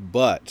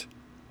 But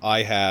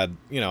I had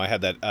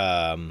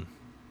that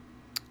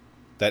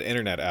that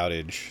internet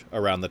outage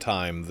around the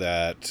time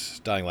that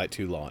Dying Light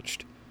 2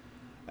 launched.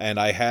 And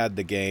I had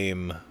the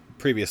game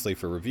previously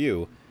for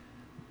review.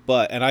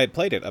 And I had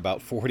played it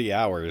about 40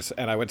 hours,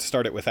 and I went to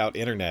start it without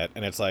internet,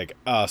 and it's like,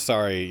 oh,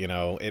 sorry, you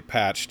know, it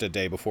patched a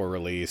day before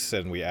release,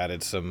 and we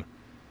added some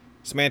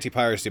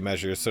anti-piracy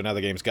measures, so now the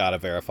game's got to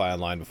verify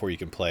online before you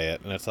can play it.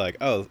 And it's like,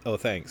 oh,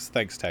 thanks,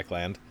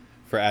 Techland,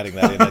 for adding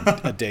that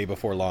in a day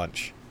before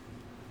launch.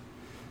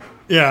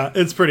 Yeah,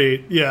 it's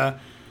pretty, yeah.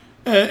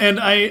 And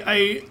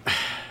I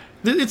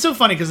it's so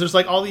funny, because there's,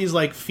 like, all these,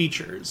 like,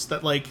 features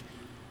that, like,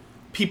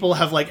 people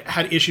have like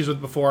had issues with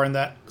before, and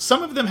that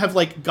some of them have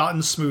like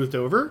gotten smoothed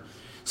over.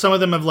 Some of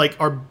them have like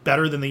are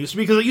better than they used to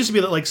be, because it used to be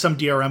that like some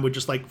DRM would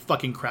just like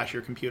fucking crash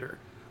your computer.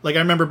 Like I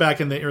remember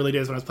back in the early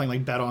days when I was playing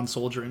like Bet on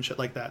Soldier and shit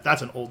like that.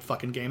 That's an old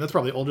fucking game. That's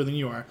probably older than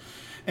you are.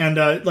 And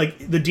like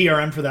the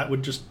DRM for that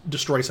would just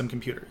destroy some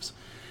computers.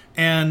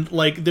 And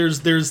like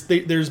there's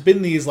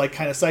been these like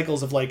kind of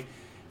cycles of like,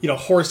 you know,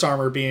 horse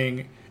armor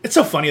being... It's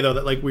so funny though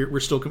that like we're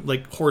still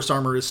like horse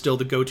armor is still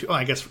the go-to. Oh,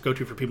 I guess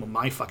go-to for people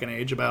my fucking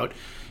age about,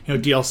 you know,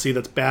 DLC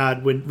that's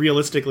bad, when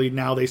realistically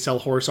now they sell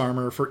horse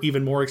armor for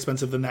even more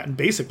expensive than that in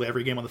basically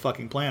every game on the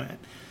fucking planet.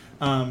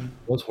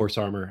 What's horse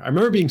armor? I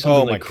remember being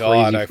something like crazy. Oh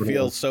my god, I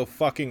feel so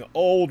fucking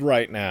old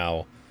right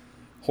now.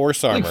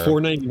 Horse armor, like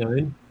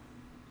 $4.99.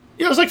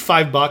 Yeah, it was like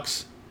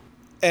 $5.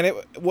 And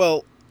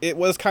it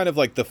was kind of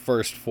like the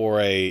first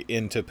foray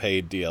into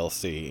paid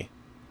DLC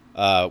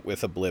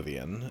with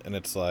Oblivion, and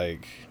it's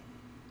like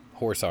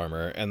horse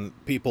armor and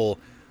people.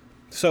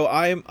 So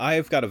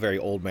I've got a very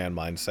old man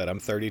mindset. I'm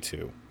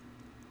 32.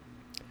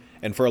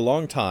 And for a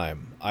long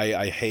time,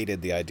 I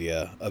hated the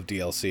idea of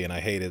DLC, and I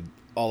hated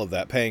all of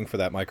that, paying for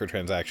that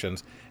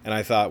microtransactions. And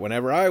I thought,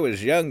 whenever I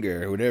was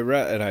younger,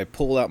 and I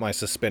pulled out my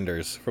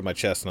suspenders from my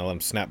chest and I let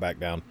them snap back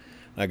down.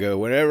 And I go,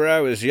 whenever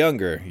I was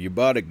younger, you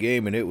bought a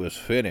game and it was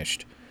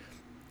finished.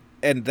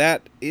 And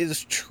that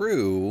is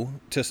true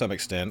to some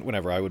extent.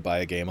 Whenever I would buy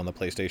a game on the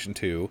PlayStation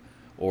 2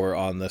 or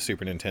on the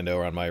Super Nintendo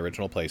or on my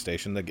original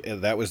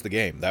PlayStation, that was the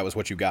game. That was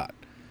what you got.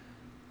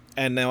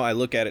 And now I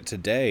look at it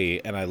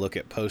today, and I look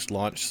at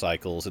post-launch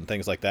cycles and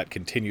things like that,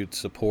 continued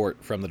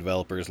support from the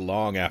developers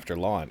long after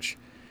launch.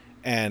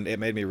 And it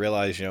made me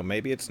realize, you know,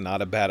 maybe it's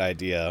not a bad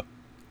idea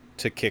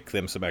to kick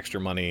them some extra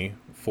money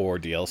for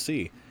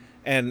DLC.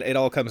 And it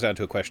all comes down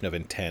to a question of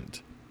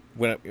intent.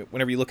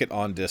 Whenever you look at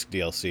on-disc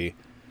DLC,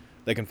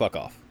 they can fuck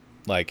off.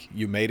 Like,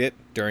 you made it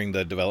during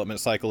the development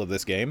cycle of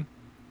this game,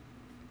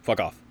 fuck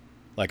off.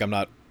 Like,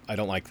 I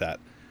don't like that.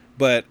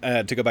 But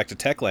to go back to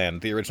Techland,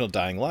 the original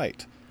Dying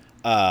Light,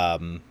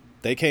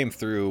 they came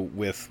through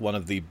with one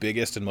of the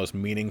biggest and most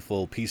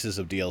meaningful pieces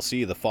of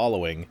DLC, The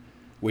Following,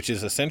 which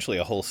is essentially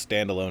a whole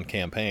standalone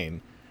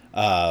campaign,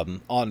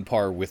 on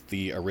par with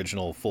the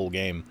original full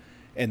game.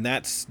 And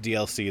that's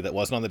DLC that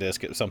wasn't on the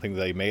disc. It was something that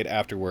they made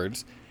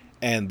afterwards.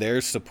 And their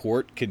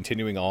support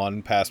continuing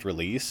on past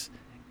release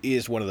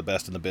is one of the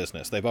best in the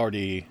business. They've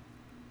already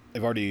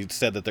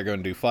said that they're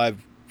going to do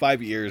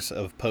five years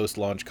of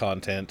post-launch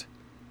content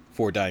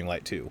for Dying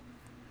Light 2.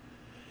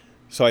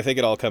 So I think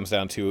it all comes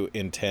down to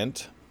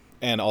intent,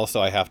 and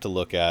also I have to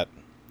look at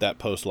that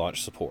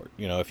post-launch support.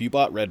 You know, if you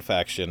bought Red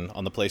Faction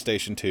on the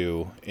PlayStation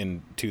 2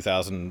 in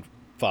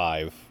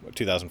 2005,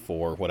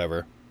 2004,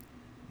 whatever,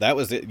 that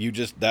was it.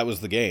 That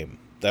was the game.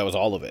 That was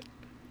all of it.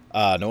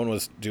 No one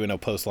was doing no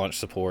post-launch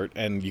support,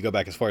 and you go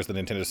back as far as the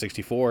Nintendo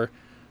 64.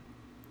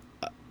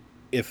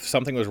 If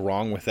something was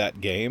wrong with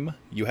that game,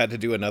 you had to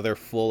do another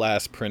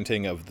full-ass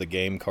printing of the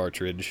game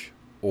cartridge,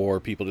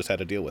 or people just had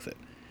to deal with it.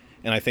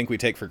 And I think we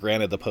take for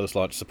granted the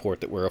post-launch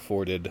support that we're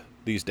afforded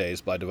these days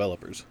by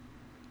developers.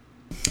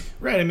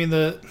 Right. I mean,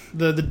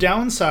 the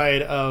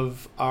downside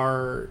of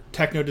our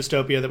techno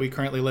dystopia that we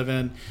currently live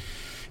in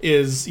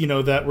is, you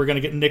know, that we're going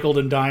to get nickeled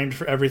and dimed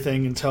for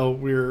everything until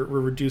we're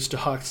reduced to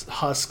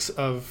husks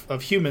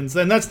of humans.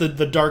 And that's the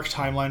dark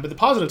timeline. But the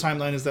positive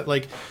timeline is that,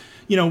 like,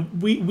 you know,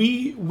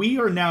 we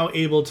are now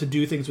able to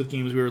do things with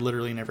games we were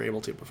literally never able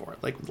to before,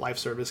 like live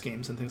service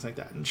games and things like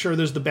that. And sure,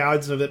 there's the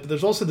bads of it, but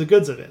there's also the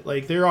goods of it.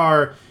 Like, there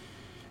are,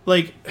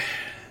 like,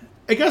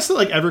 I guess that,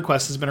 like,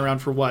 EverQuest has been around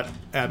for what,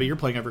 Abby? You're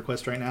playing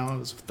EverQuest right now. It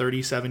was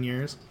 37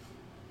 years.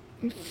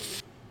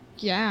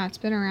 Yeah, it's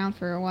been around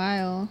for a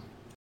while.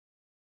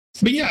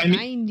 But yeah, I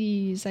mean,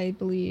 90s, I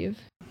believe.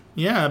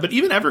 Yeah, but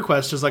even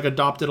EverQuest has, like,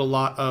 adopted a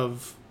lot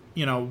of,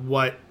 you know,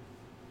 what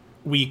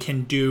we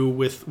can do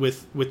with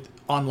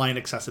online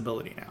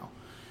accessibility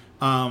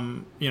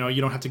now. You know,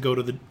 you don't have to go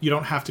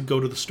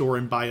to the store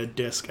and buy a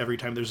disc every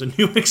time there's a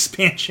new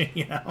expansion,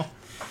 you know.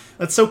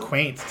 That's so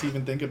quaint to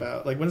even think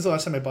about. Like, when's the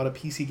last time I bought a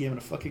PC game in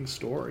a fucking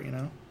store, you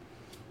know?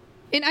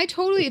 And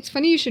it's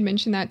funny you should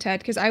mention that,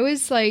 Ted, because I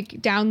was,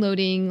 like,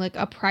 downloading, like,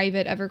 a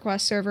private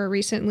EverQuest server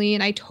recently,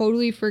 and I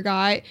totally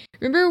forgot.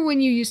 Remember when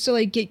you used to,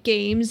 like, get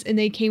games, and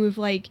they came with,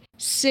 like,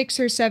 6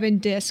 or 7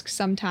 discs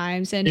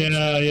sometimes, and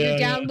you're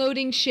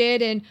downloading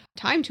shit, and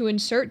time to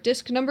insert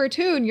disc number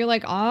 2, and you're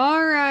like,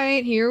 all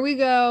right, here we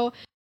go.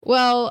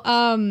 Well,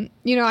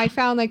 you know, I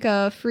found, like,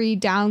 a free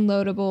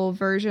downloadable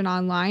version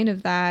online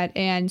of that,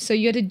 and so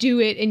you had to do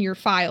it in your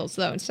files,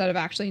 though, instead of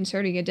actually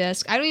inserting a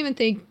disc. I don't even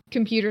think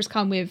computers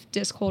come with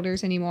disc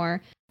holders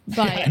anymore,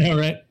 but I know,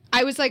 right?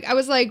 I was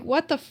like,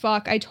 what the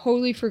fuck? I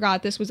totally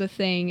forgot this was a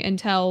thing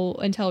until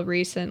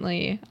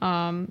recently.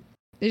 It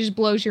just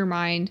blows your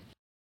mind.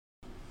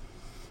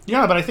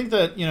 Yeah, but I think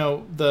that, you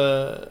know,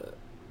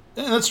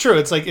 that's true.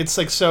 It's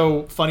like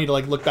so funny to,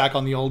 like, look back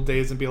on the old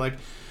days and be like,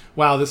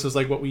 wow, this is,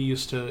 like, what we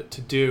used to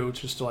do,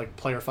 just to, like,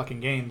 play our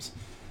fucking games.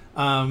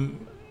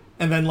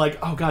 And then, like,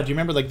 oh god, do you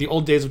remember, like, the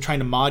old days of trying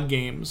to mod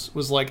games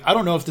was like, I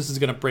don't know if this is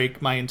going to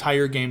break my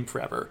entire game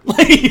forever.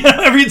 Like, you know,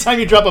 every time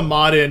you drop a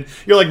mod in,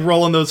 you're, like,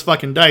 rolling those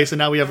fucking dice, and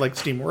now we have, like,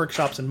 Steam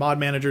Workshops and mod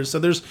managers. So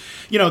there's,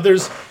 you know,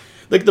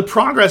 like, the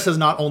progress has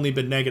not only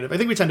been negative. I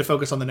think we tend to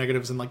focus on the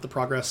negatives and, like, the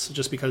progress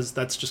just because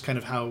that's just kind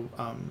of how,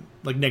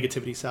 like,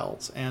 negativity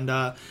sells. And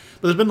but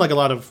there's been, like, a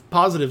lot of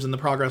positives in the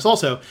progress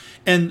also.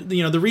 And,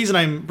 you know, the reason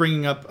I'm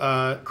bringing up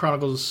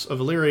Chronicles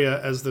of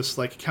Illyria as this,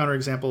 like,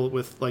 counterexample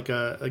with, like,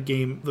 a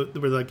game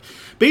where, like,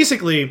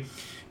 basically,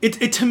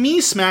 it to me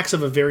smacks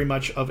of a very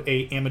much of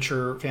a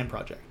amateur fan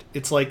project.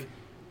 It's like,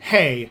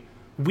 hey,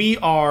 we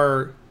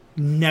are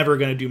never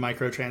going to do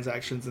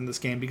microtransactions in this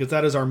game because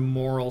that is our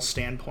moral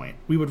standpoint.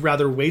 We would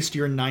rather waste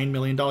your $9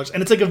 million.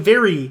 And it's, like, a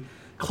very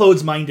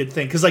closed-minded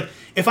thing. Because, like,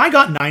 if I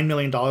got $9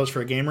 million for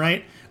a game,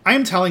 right, I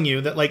am telling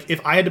you that, like,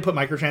 if I had to put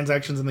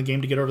microtransactions in the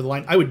game to get over the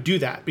line, I would do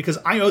that. Because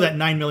I owe that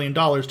 $9 million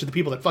to the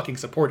people that fucking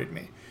supported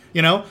me.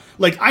 You know?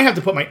 Like, I have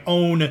to put my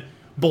own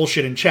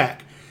bullshit in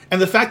check.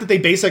 And the fact that they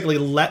basically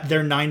let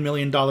their $9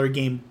 million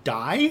game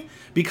die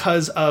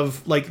because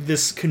of, like,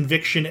 this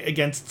conviction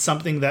against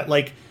something that,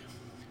 like,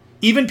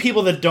 even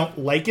people that don't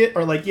like it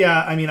are like,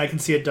 yeah, I mean, I can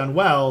see it done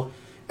well.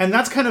 And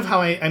that's kind of how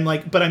I'm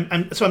like, but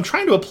I'm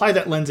trying to apply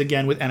that lens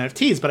again with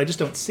NFTs, but I just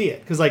don't see it.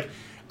 Because, like,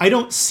 I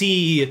don't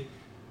see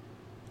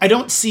how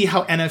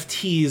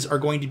NFTs are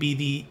going to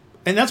be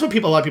and that's what a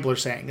lot of people are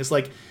saying is,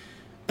 like,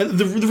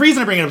 the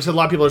reason I bring it up is because a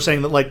lot of people are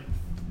saying that, like,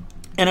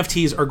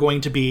 NFTs are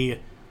going to be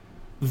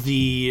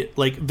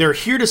like, they're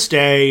here to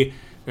stay.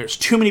 There's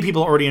too many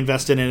people already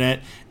invested in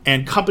it,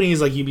 and companies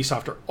like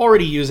Ubisoft are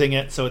already using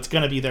it, so it's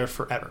going to be there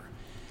forever.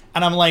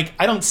 And I'm like,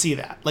 I don't see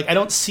that. Like, I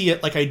don't see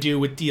it like I do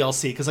with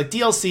DLC. Because, like,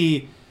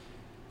 DLC,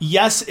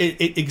 yes,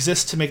 it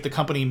exists to make the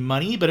company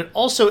money, but it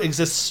also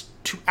exists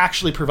to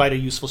actually provide a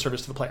useful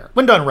service to the player.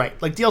 When done right.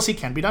 Like, DLC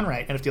can be done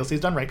right. And if DLC is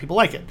done right, people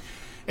like it.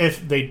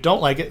 If they don't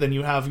like it, then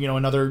you have, you know,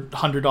 another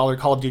 $100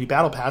 Call of Duty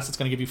Battle Pass that's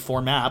going to give you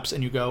 4 maps.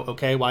 And you go,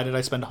 okay, why did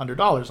I spend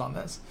 $100 on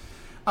this?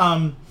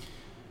 And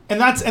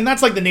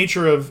that's like the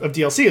nature of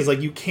DLC is,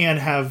 like, you can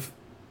have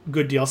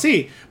good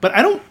DLC, but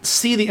I don't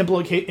see the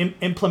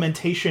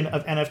implementation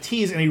of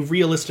NFTs in a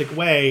realistic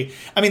way.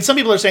 I mean, some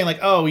people are saying, like,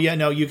 oh yeah,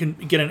 no, you can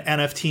get an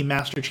NFT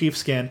Master Chief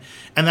skin,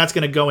 and that's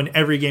going to go in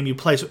every game you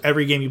play. So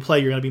every game you play,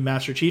 you're going to be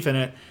Master Chief in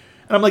it.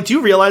 And I'm like, do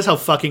you realize how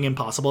fucking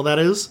impossible that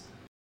is?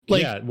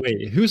 Like, yeah,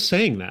 wait, who's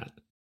saying that?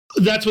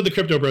 That's what the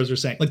crypto bros are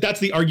saying. Like, that's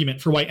the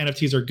argument for why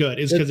NFTs are good,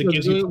 is because it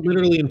gives you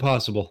literally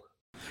impossible.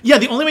 Yeah,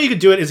 the only way you could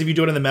do it is if you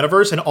do it in the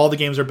metaverse and all the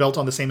games are built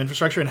on the same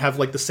infrastructure and have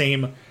like the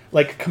same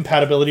like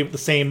compatibility with the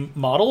same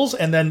models,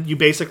 and then you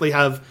basically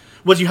have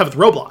what you have with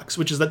Roblox,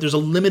 which is that there's a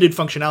limited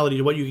functionality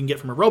to what you can get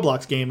from a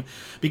Roblox game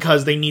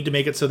because they need to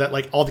make it so that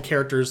like all the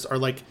characters are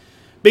like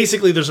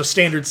basically there's a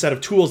standard set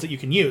of tools that you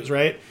can use,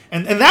 right?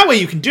 And that way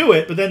you can do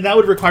it, but then that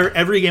would require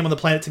every game on the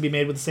planet to be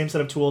made with the same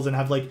set of tools and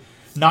have like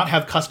not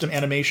have custom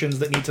animations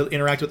that need to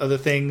interact with other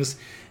things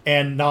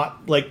and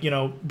not like, you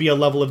know, be a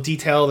level of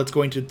detail that's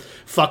going to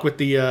fuck with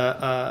the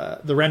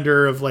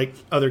render of like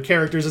other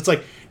characters. It's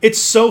like, it's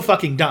so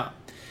fucking dumb.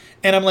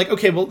 And I'm like,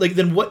 okay, well, like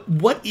then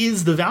what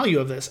is the value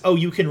of this? Oh,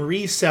 you can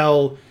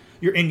resell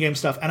your in-game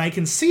stuff. And I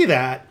can see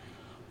that,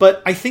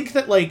 but I think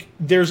that like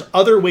there's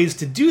other ways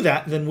to do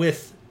that than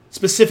with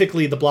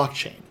specifically the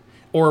blockchain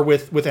or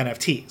with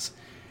NFTs.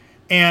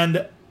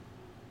 And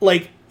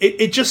like,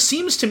 it just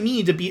seems to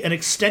me to be an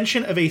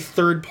extension of a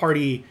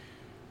third-party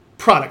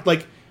product.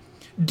 Like,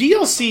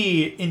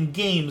 DLC in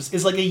games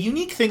is like a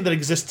unique thing that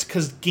exists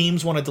because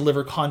games want to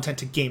deliver content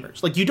to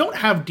gamers. Like, you don't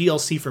have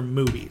DLC for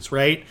movies,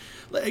 right?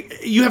 Like,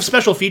 you have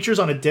special features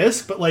on a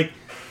disc, but like,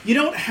 you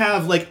don't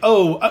have like,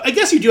 oh, I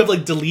guess you do have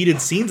like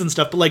deleted scenes and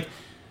stuff, but like,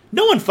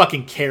 no one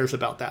fucking cares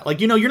about that. Like,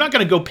 you know, you're not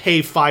going to go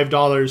pay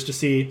 $5 to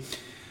see,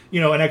 you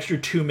know, an extra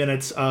 2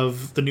 minutes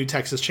of the new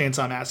Texas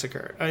Chainsaw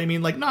Massacre. I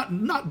mean, like,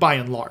 not by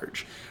and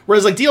large.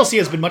 Whereas, like, DLC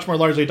has been much more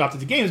largely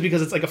adopted to games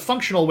because it's, like, a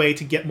functional way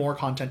to get more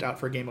content out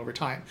for a game over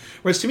time.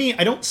 Whereas, to me,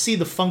 I don't see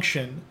the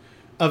function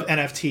of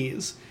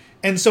NFTs.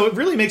 And so it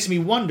really makes me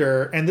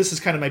wonder, and this is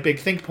kind of my big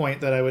think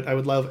point that I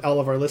would love all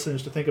of our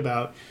listeners to think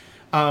about,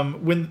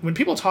 when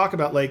people talk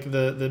about, like,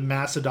 the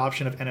mass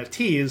adoption of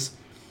NFTs,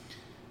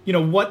 you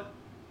know,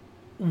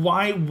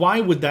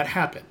 why would that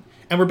happen?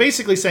 And we're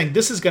basically saying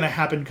this is going to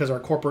happen because our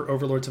corporate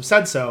overlords have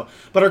said so.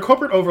 But our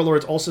corporate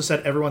overlords also said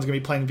everyone's going to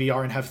be playing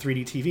VR and have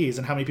 3D TVs.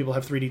 And how many people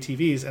have 3D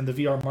TVs? And the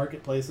VR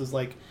marketplace is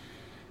like,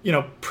 you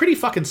know, pretty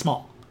fucking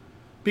small.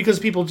 Because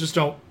people just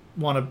don't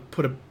want to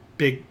put a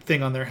big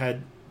thing on their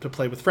head to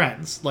play with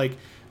friends. Like,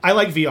 I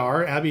like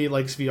VR. Abbey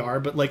likes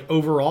VR. But like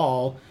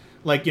overall,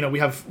 like, you know, we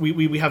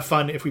have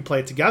fun if we play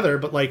it together.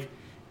 But like,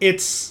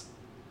 it's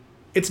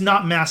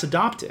not mass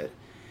adopted.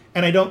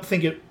 And I don't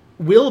think it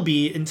will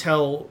be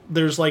until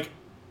there's like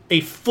a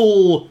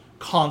full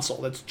console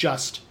that's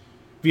just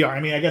VR.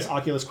 I mean, I guess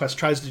Oculus Quest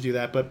tries to do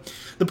that, but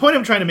the point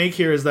I'm trying to make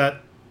here is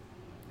that,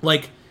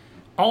 like,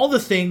 all the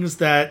things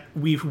that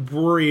we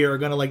worry are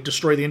going to, like,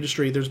 destroy the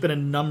industry, there's been a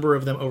number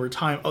of them over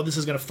time. Oh, this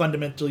is going to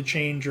fundamentally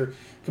change or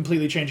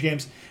completely change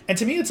games. And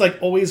to me, it's, like,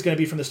 always going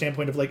to be from the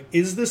standpoint of, like,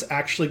 is this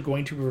actually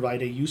going to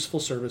provide a useful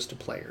service to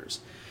players?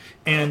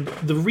 And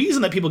the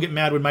reason that people get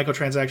mad when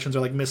microtransactions are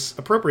like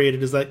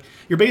misappropriated is that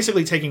you're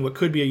basically taking what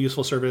could be a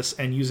useful service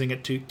and using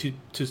it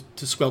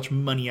to squelch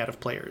money out of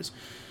players,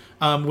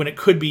 when it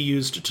could be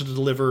used to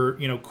deliver,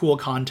 you know, cool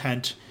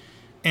content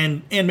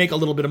and make a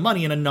little bit of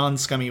money in a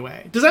non-scummy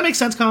way. Does that make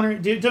sense, Connor?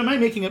 Is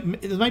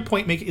my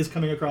point is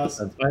coming across?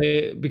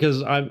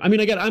 Because I mean,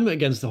 again, I'm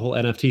against the whole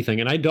NFT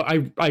thing, and I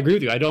agree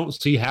with you. I don't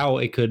see how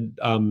it could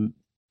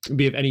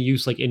be of any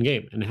use, like in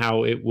game, and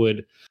how it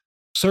would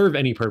serve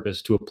any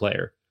purpose to a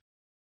player.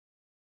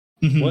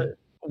 Mm-hmm.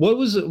 What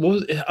was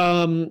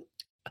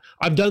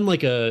I've done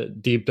like a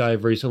deep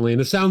dive recently, and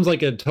it sounds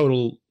like a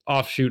total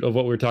offshoot of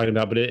what we're talking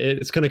about, but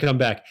it's going to come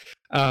back.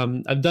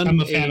 I'm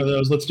a fan of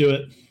those. Let's do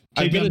it.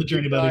 Take me on the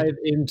journey, buddy.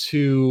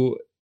 Into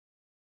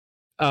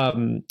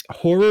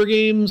horror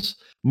games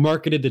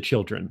marketed to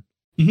children,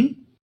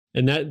 mm-hmm.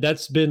 and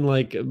that's been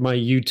like my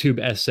YouTube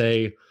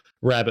essay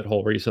rabbit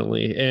hole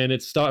recently, and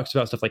it talks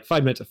about stuff like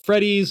 5 Nights at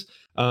Freddy's,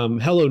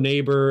 Hello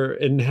Neighbor,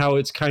 and how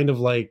it's kind of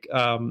like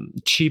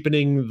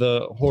cheapening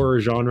the horror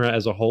genre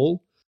as a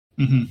whole,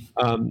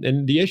 mm-hmm.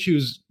 And the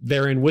issues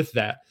therein with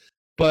that.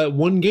 But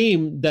one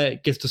game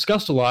that gets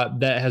discussed a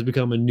lot that has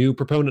become a new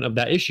proponent of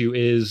that issue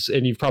is,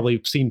 and you've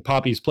probably seen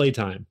Poppy's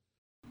Playtime.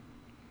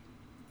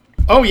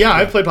 Oh yeah,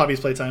 I've played Poppy's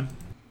Playtime.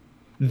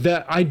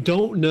 That I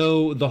don't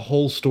know the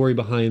whole story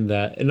behind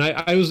that, and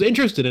I was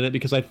interested in it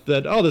because I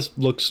thought, oh, this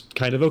looks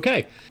kind of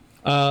okay.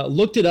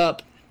 Looked it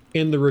up,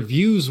 and the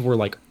reviews were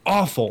like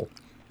awful,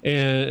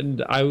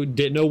 and I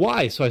didn't know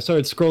why. So I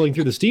started scrolling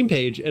through the Steam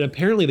page, and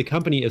apparently the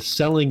company is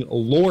selling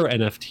lore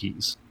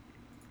NFTs.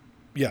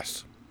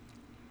 Yes.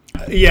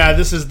 Yeah,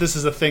 this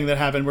is a thing that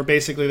happened where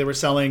basically they were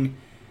selling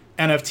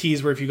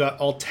NFTs where if you got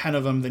all 10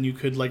 of them, then you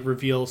could like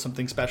reveal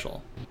something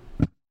special.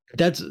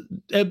 That's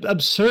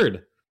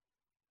absurd.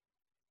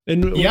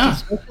 And yeah,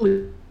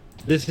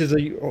 this is a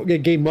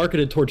game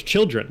marketed towards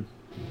children,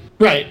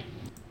 right?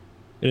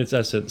 In its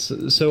essence.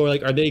 So,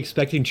 like, are they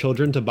expecting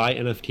children to buy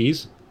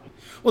NFTs?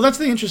 Well, that's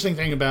the interesting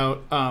thing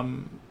about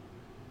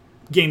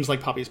games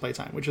like Poppy's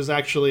Playtime, which is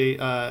actually,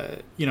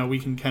 you know, we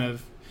can kind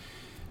of,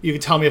 you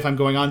can tell me if I'm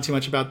going on too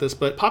much about this,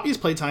 but Poppy's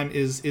Playtime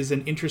is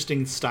an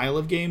interesting style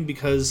of game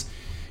because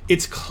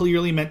it's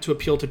clearly meant to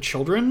appeal to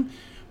children.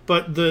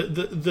 But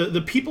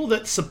the people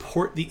that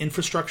support the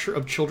infrastructure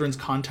of children's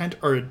content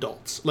are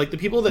adults. Like the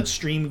people that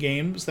stream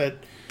games that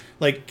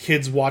like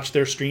kids watch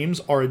their streams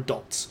are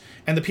adults.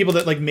 And the people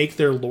that like make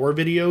their lore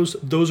videos,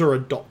 those are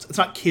adults. It's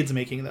not kids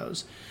making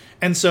those.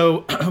 And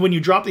so when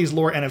you drop these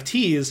lore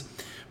NFTs,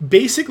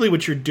 basically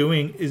what you're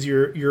doing is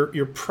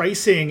you're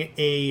pricing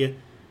a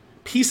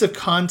piece of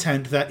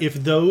content that if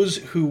those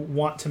who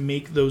want to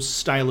make those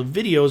style of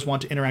videos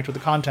want to interact with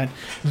the content,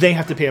 they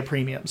have to pay a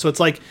premium. So it's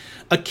like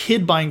a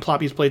kid buying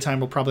Ploppy's Playtime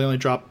will probably only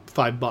drop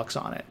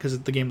 $5 on it because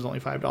the game is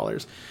only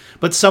 $5.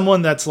 But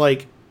someone that's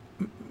like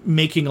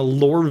making a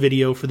lore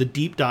video for the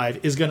deep dive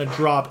is going to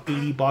drop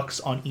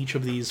 $80 on each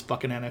of these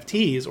fucking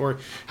NFTs, or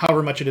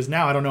however much it is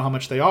now. I don't know how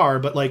much they are,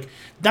 but like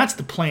that's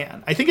the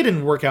plan. I think it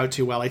didn't work out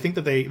too well. I think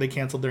that they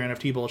canceled their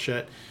NFT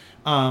bullshit.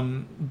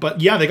 But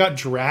yeah, they got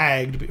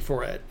dragged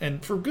for it,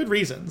 and for good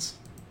reasons.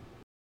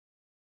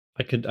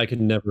 I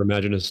could never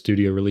imagine a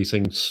studio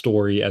releasing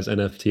story as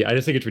NFT. I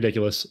just think it's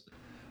ridiculous.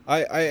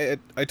 I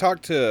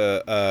talked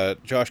to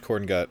Josh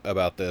Corngut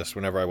about this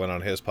whenever I went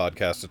on his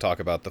podcast to talk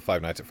about the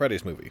Five Nights at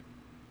Freddy's movie.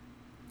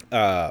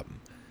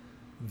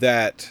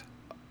 That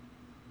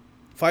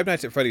Five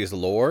Nights at Freddy's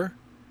lore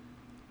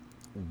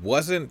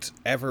wasn't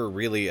ever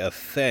really a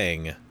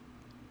thing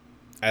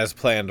as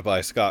planned by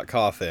Scott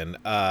Cawthon.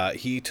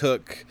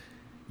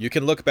 You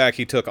can look back,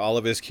 he took all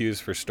of his cues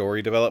for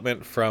story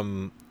development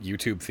from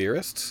YouTube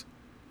theorists.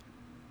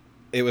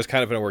 It was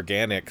kind of an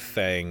organic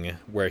thing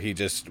where he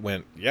just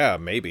went, yeah,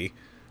 maybe.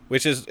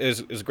 Which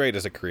is great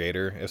as a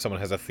creator. If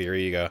someone has a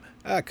theory, you go,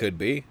 could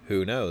be,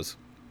 who knows.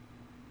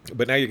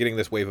 But now you're getting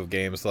this wave of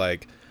games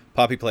like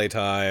Poppy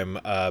Playtime,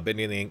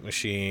 Bendy and the Ink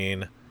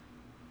Machine,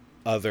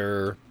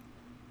 other,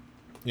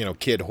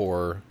 kid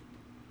horror,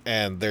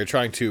 and they're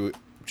trying to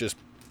just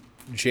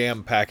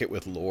jam pack it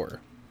with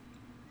lore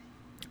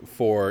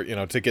for,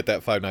 to get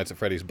that Five Nights at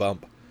Freddy's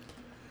bump.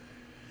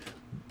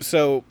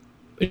 So,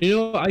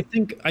 I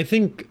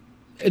think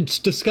it's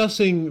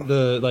discussing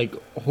the like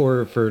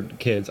horror for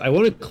kids. I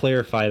want to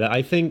clarify that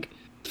I think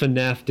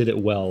FNAF did it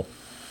well.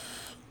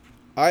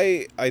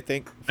 I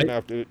think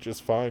FNAF did it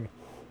just fine.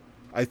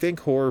 I think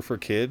horror for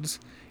kids,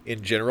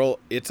 in general,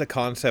 it's a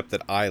concept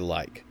that I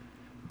like.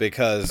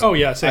 Because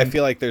same. I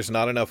feel like there's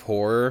not enough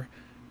horror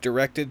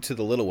directed to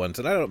the little ones.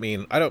 And I don't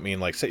mean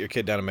like set your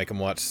kid down and make them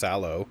watch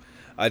Sallow.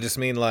 I just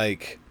mean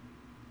like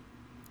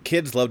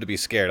kids love to be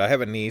scared. I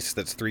have a niece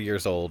that's 3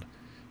 years old.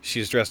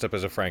 She's dressed up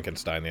as a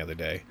Frankenstein the other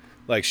day.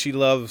 Like, she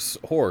loves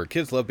horror.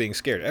 Kids love being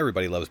scared.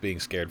 Everybody loves being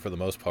scared for the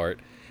most part.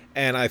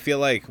 And I feel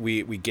like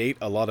we gate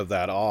a lot of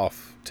that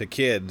off to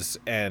kids,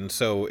 and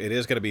so it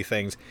is going to be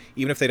things,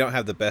 even if they don't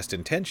have the best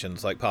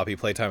intentions, like Poppy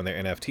Playtime and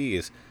their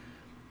NFTs,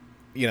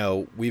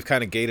 we've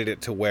kind of gated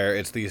it to where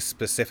it's these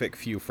specific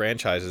few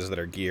franchises that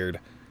are geared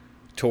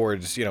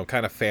towards,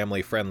 kind of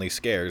family-friendly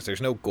scares.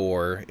 There's no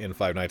gore in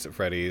Five Nights at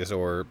Freddy's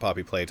or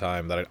Poppy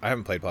Playtime. I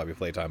haven't played Poppy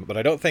Playtime, but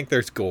I don't think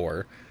there's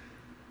gore.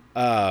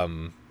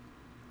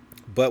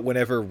 But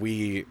whenever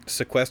we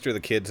sequester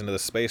the kids into the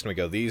space and we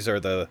go, these are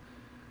the...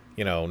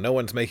 no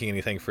one's making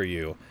anything for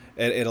you.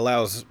 It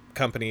allows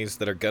companies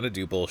that are going to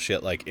do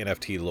bullshit like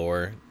NFT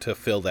lore to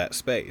fill that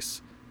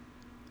space.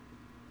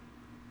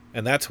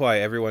 And that's why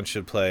everyone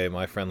should play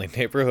My Friendly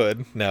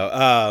Neighborhood.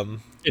 No,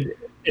 it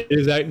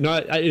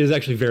is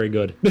actually very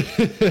good.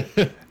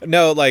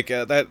 No,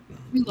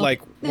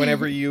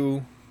 whenever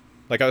you,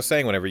 like I was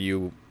saying, whenever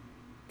you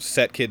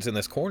set kids in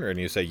this corner and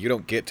you say, you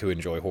don't get to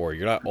enjoy horror,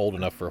 you're not old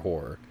enough for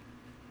horror.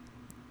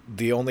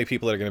 The only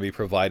people that are going to be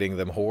providing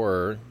them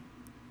horror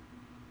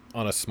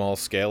on a small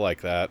scale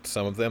like that,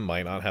 some of them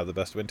might not have the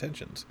best of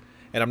intentions.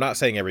 And I'm not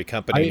saying every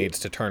company needs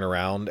to turn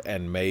around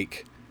and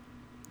make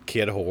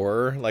kid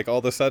horror like all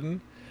of a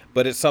sudden,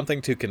 but it's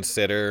something to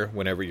consider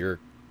whenever you're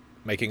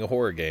making a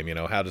horror game.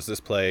 How does this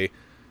play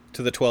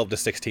to the 12 to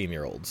 16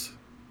 year olds?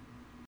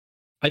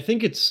 I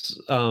think it's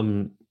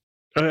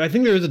I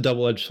think there is a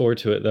double-edged sword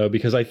to it though,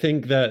 because I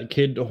think that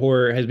kid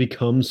horror has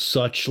become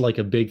such like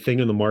a big thing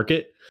in the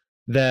market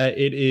that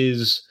it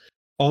is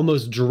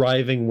almost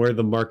driving where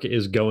the market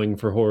is going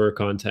for horror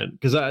content.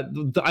 Because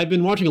I've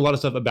been watching a lot of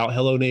stuff about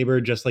Hello Neighbor,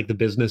 just like the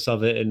business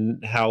of it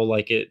and how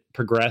like it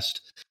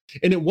progressed.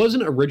 And it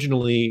wasn't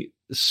originally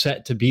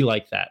set to be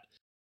like that.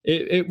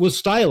 It was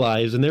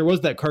stylized and there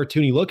was that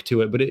cartoony look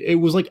to it, but it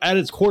was like at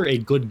its core a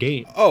good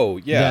game. Oh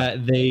yeah.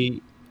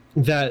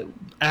 That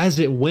as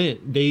it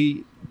went,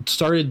 they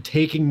started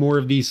taking more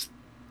of these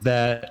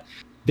that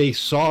they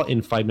saw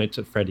in Five Nights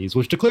at Freddy's,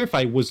 which, to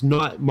clarify, was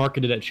not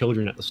marketed at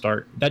children at the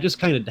start. That just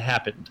kind of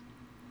happened.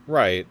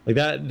 Right. Like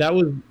that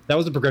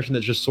was a progression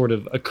that just sort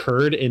of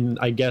occurred, and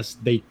I guess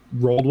they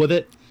rolled with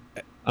it.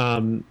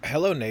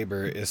 Hello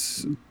Neighbor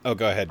is... Oh,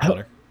 go ahead,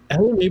 Connor.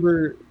 Hello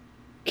Neighbor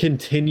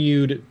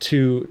continued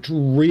to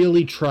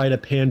really try to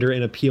pander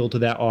and appeal to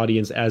that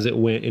audience as it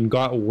went, and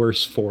got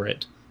worse for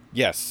it.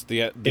 Yes,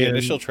 the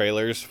initial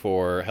trailers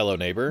for Hello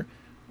Neighbor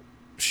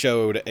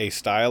showed a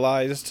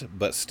stylized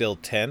but still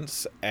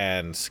tense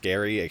and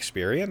scary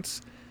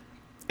experience.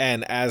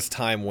 And as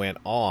time went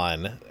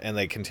on and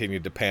they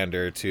continued to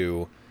pander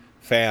to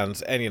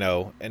fans and,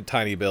 and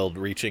Tiny Build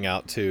reaching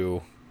out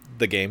to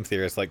the game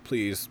theorists like,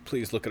 please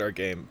look at our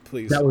game,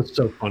 please. That was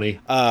so funny.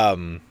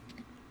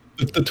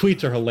 The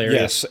tweets are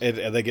hilarious. Yes,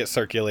 and they get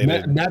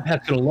circulated. Matt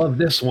Pat's gonna love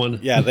this one.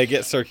 Yeah, they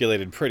get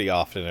circulated pretty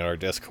often in our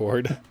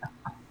Discord.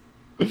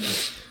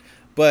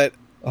 But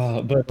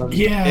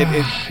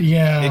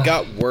it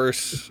got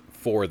worse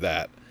for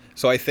that.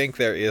 So I think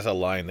there is a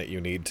line that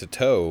you need to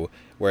toe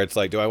where it's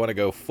like, do I want to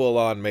go full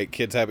on make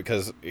kids happy?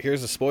 Because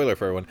here's a spoiler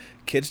for everyone: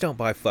 kids don't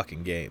buy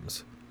fucking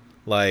games.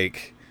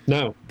 Like,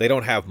 no, they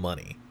don't have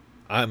money.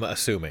 I'm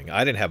assuming.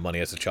 I didn't have money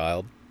as a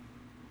child.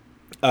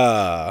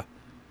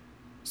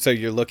 So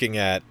you're looking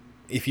at,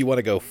 if you want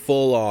to go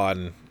full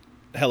on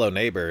Hello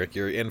Neighbor,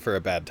 you're in for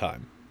a bad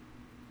time.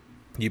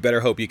 You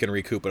better hope you can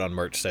recoup it on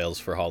merch sales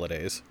for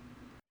holidays.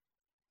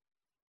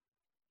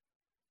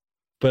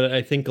 But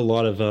I think a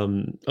lot of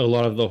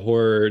the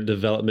horror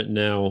development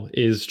now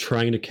is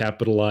trying to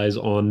capitalize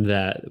on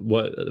that,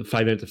 what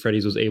Five Nights at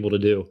Freddy's was able to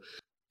do.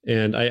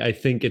 And I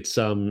think it's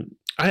I don't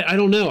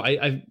know.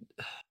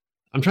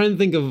 I'm trying to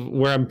think of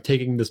where I'm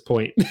taking this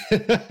point.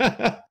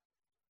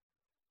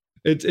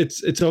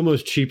 It's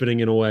almost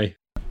cheapening in a way.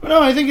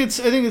 No, I think it's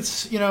I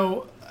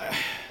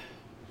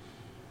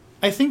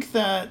think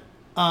that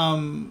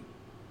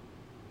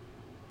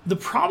the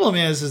problem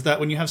is that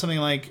when you have something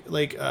like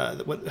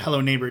what Hello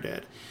Neighbor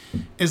did,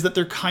 is that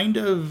they're kind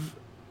of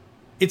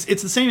it's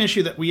the same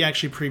issue that we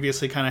actually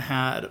previously kind of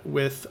had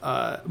with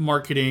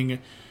marketing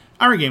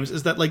our games,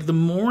 is that like the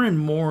more and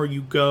more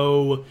you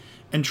go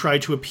and try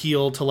to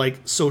appeal to like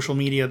social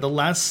media, the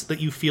less that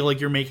you feel like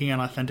you're making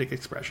an authentic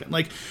expression.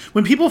 Like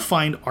when people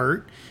find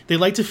art, they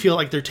like to feel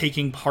like they're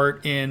taking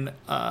part in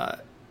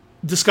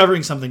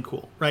discovering something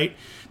cool, right?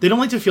 They don't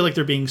like to feel like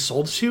they're being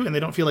sold to, and they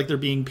don't feel like they're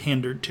being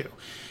pandered to.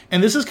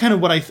 And this is kind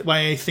of why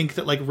I think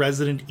that like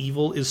Resident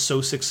Evil is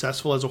so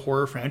successful as a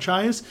horror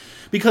franchise,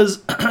 because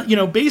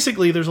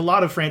basically there's a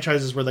lot of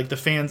franchises where like the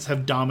fans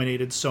have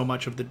dominated so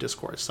much of the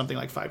discourse. Something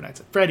like Five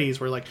Nights at Freddy's,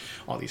 where like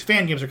all these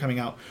fan games are coming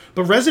out.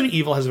 But Resident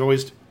Evil has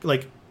always,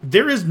 like,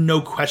 there is no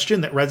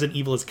question that Resident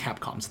Evil is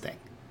Capcom's thing.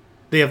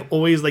 They have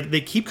always, like,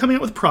 they keep coming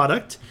out with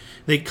product.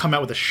 They come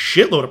out with a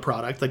shitload of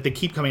product. Like, they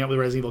keep coming out with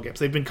Resident Evil games.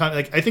 They've been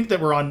like, I think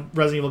that we're on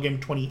Resident Evil game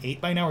 28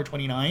 by now, or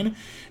 29,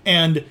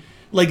 and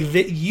like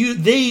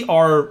they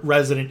are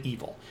Resident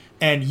Evil,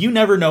 and you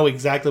never know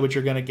exactly what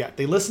you're going to get.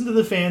 They listen to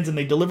the fans and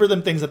they deliver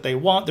them things that they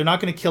want. They're not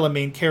going to kill a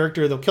main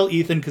character. They'll kill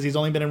Ethan because he's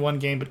only been in one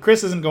game, but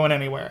Chris isn't going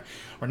anywhere.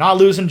 We're not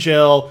losing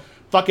Jill.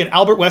 Fucking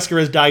Albert Wesker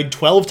has died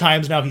 12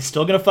 times now. He's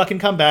still going to fucking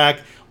come back.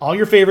 All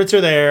your favorites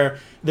are there.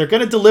 They're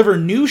going to deliver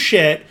new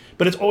shit,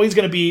 but it's always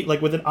going to be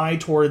like with an eye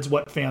towards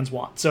what fans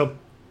want. So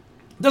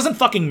it doesn't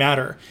fucking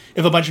matter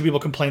if a bunch of people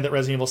complained that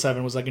Resident Evil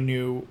 7 was like a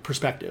new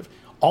perspective.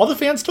 All the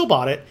fans still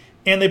bought it,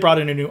 and they brought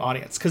in a new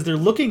audience because they're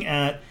looking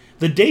at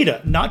the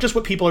data, not just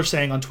what people are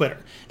saying on Twitter.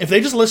 If they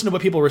just listened to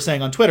what people were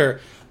saying on Twitter,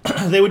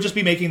 they would just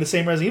be making the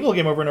same Resident Evil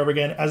game over and over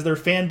again as their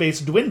fan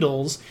base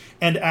dwindles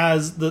and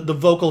as the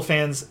vocal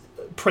fans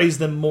praise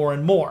them more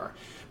and more.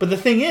 But the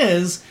thing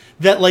is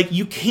that, like,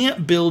 you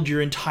can't build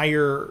your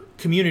entire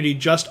community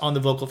just on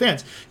the vocal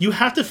fans. You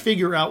have to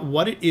figure out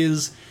what it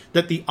is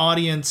that the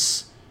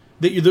audience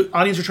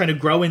are trying to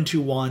grow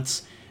into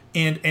wants,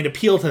 and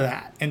appeal to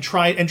that, and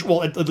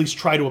at least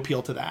try to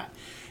appeal to that.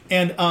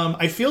 And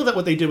I feel that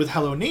what they did with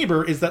Hello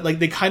Neighbor is that, like,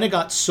 they kind of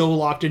got so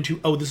locked into,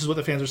 oh, this is what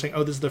the fans are saying,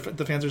 oh, this is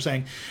the fans are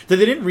saying, that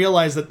they didn't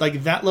realize that,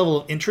 like, that level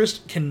of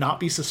interest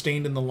cannot be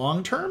sustained in the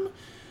long term.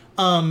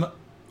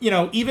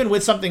 Even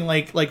with something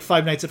like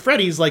Five Nights at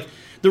Freddy's, like,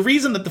 the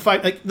reason that the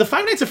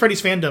Five Nights at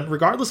Freddy's fandom,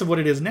 regardless of what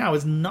it is now,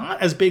 is not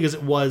as big as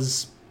it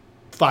was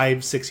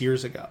 5-6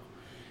 years ago.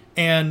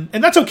 And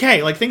that's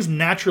okay. Like, things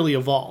naturally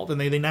evolve, and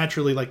they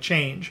naturally, like,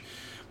 change.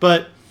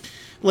 But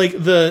like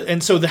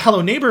so the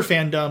Hello Neighbor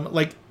fandom,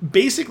 like,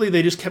 basically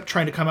they just kept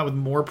trying to come out with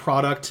more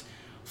product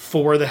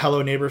for the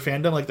Hello Neighbor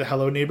fandom, like the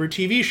Hello Neighbor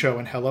TV show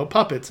and Hello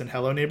Puppets and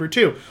Hello Neighbor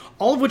 2,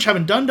 all of which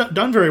haven't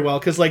done very well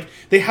because, like,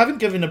 they haven't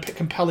given a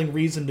compelling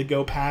reason to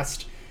go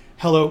past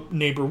Hello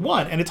Neighbor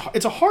 1. And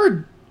it's a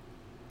hard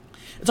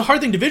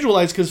thing to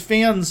visualize because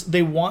fans,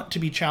 they want to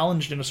be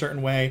challenged in a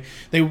certain way.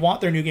 They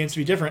want their new games to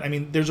be different. I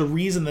mean, there's a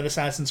reason that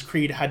Assassin's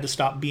Creed had to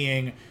stop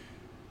being...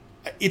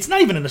 It's not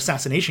even an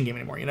assassination game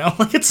anymore,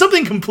 Like, it's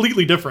something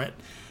completely different.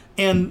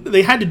 And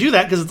they had to do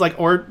that because it's like,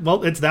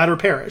 it's that or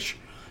perish.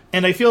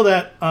 And I feel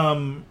that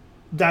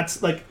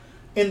that's, like,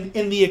 in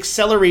the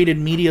accelerated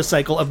media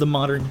cycle of the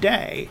modern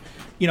day,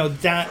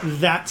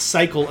 that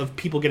cycle of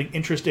people getting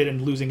interested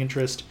and losing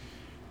interest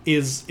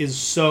is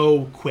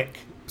so quick.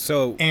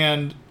 So...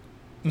 And...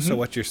 Mm-hmm. So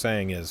what you're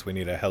saying is we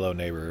need a Hello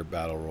Neighbor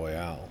Battle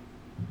Royale.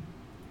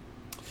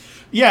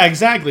 Yeah,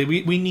 exactly.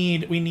 We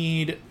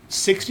need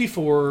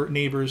 64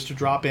 neighbors to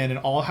drop in and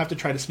all have to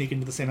try to sneak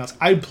into the same house.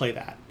 I'd play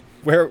that.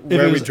 Where are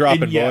we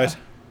dropping, boys?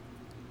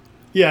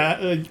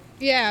 Yeah.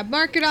 Yeah,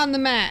 mark it on the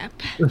map.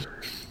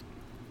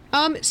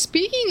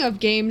 Speaking of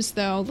games,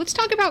 though, let's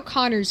talk about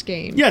Connor's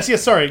game. Yes,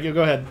 sorry.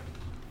 Go ahead.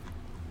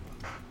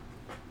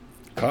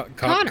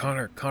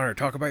 Connor,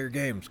 talk about your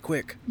games,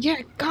 quick.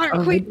 Yeah,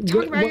 Connor, quick,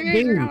 talk about your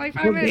games. Like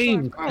 5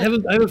 minutes. I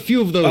have a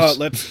few of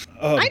those.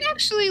 I'd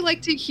actually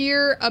like to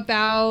hear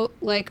about,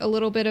 like, a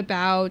little bit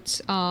about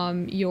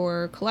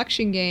your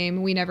collection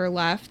game, We Never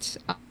Left,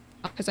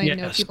 because I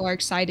know people are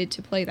excited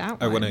to play that one.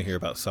 I want to hear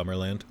about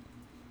Summerland.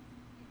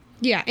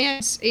 Yeah,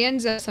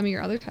 and some of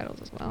your other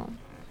titles as well.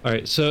 All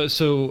right,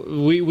 so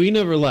we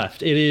never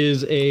left. It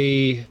is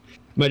a.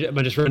 Am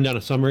I just running down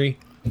a summary?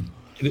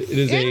 It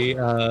is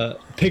a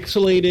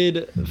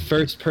pixelated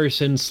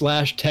first-person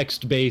 /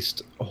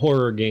 text-based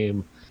horror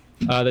game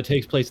that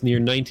takes place in the year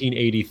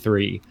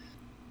 1983.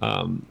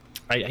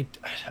 I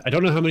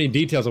don't know how many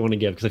details I want to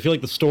give because I feel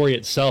like the story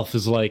itself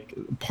is like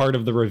part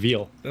of the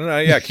reveal. No,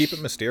 yeah, keep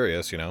it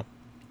mysterious,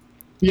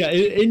 Yeah,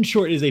 in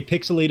short, it is a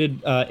pixelated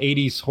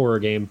 80s horror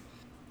game.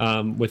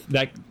 With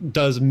that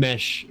does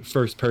mesh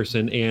first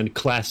person and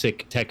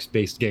classic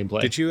text-based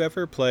gameplay. Did you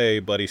ever play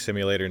Buddy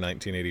Simulator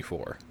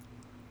 1984?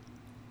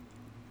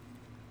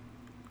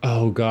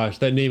 Oh gosh,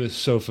 that name is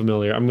so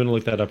familiar. I'm gonna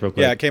look that up real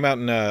quick. Yeah, it came out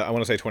in I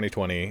want to say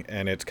 2020,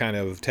 and it's kind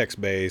of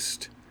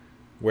text-based,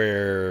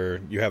 where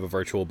you have a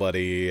virtual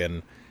buddy,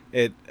 and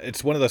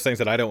it's one of those things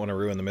that I don't want to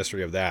ruin the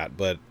mystery of that,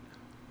 but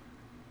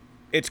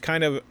it's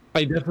kind of.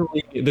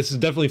 This is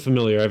definitely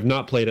familiar. I've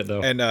not played it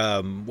though.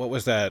 And what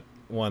was that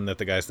one that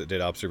the guys that did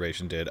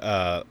Observation did?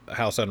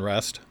 House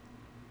Unrest,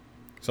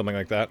 something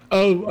like that.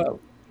 Oh,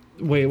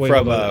 wait.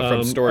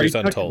 From Stories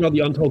are you Untold. About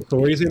the Untold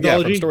Stories anthology?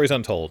 Yeah, from Stories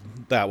Untold.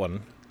 That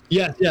one.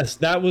 Yes,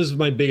 that was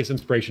my biggest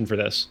inspiration for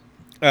this.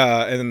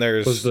 And then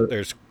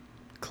there's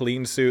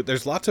Clean Suit.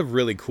 There's lots of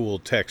really cool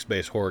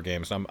text-based horror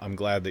games. I'm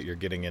glad that you're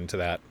getting into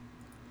that.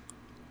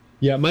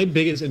 Yeah, my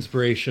biggest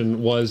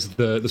inspiration was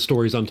the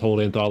Stories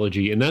Untold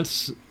anthology, and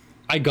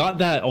I got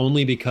that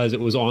only because it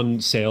was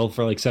on sale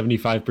for like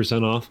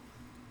 75% off.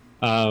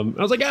 I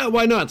was like,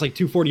 why not? It's like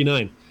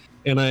 $2.49,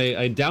 and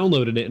I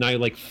downloaded it and I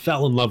like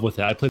fell in love with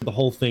it. I played the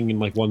whole thing in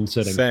like one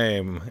sitting.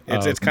 Same.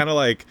 It's kind of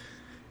like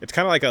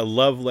a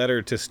love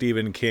letter to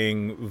Stephen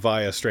King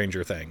via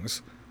Stranger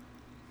Things.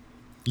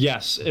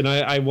 Yes, and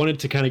I wanted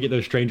to kind of get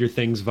those Stranger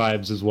Things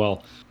vibes as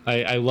well.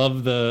 I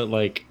love I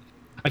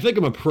feel like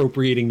I'm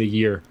appropriating the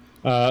year,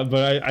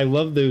 but I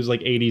love those like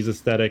 80s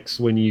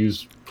aesthetics when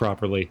used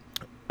properly.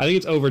 I think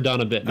it's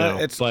overdone a bit now,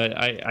 but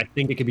I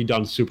think it could be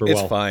done super well.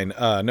 It's fine.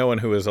 No one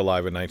who is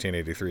alive in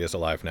 1983 is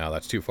alive now.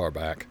 That's too far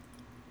back.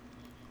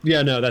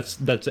 Yeah, no,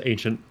 that's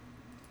ancient.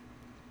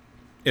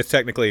 It's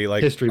technically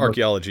like History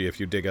archaeology if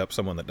you dig up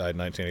someone that died in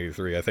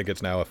 1983. I think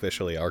it's now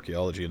officially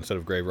archaeology instead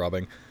of grave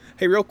robbing.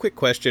 Hey, real quick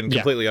question,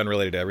 completely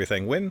unrelated to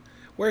everything.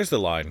 Where's the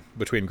line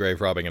between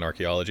grave robbing and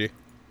archaeology?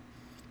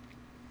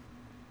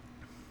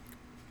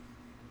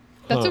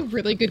 That's a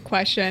really good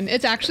question.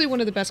 It's actually one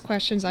of the best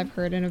questions I've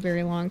heard in a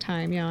very long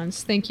time,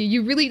 Jans. Thank you.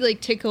 You really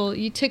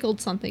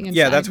tickled something inside.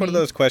 Yeah, that's one of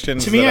those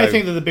questions. To me, I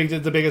think that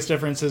the biggest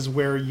difference is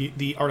where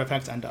the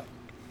artifacts end up.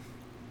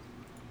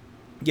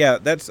 Yeah,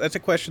 that's a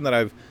question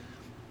that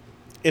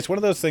it's one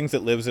of those things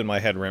that lives in my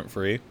head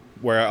rent-free,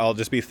 where I'll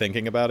just be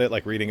thinking about it,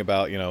 like reading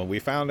about, we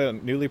found a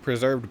newly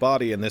preserved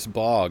body in this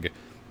bog. And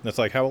it's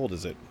like, how old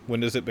is it? When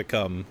does it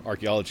become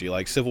archaeology?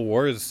 Like Civil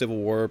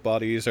War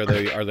bodies, are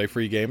they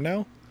free game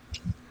now?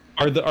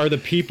 Are the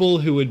people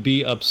who would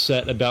be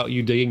upset about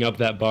you digging up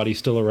that body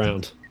still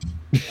around?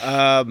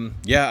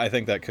 Yeah, I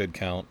think that could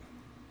count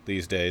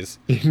these days.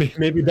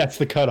 Maybe that's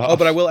the cutoff. Oh,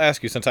 but I will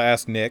ask you, since I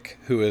asked Nick,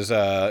 who is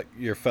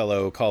your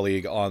fellow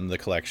colleague on the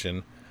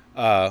collection,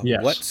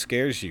 yes. What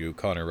scares you,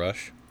 Connor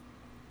Rush?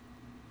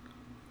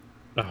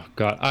 Oh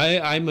God,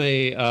 I'm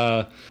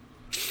a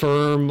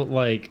firm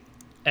like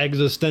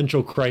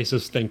existential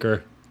crisis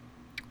thinker.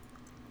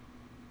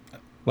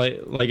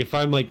 Like if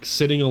I'm like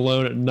sitting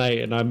alone at night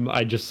and I'm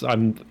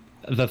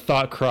the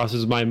thought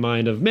crosses my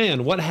mind of,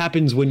 man, what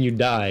happens when you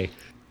die?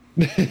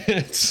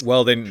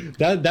 Well, then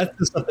that's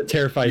the stuff that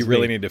terrifies me. You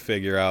really need to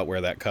figure out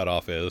where that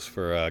cutoff is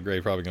for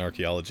grave robbing and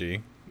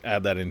archaeology.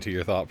 Add that into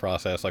your thought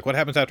process. Like, what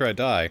happens after I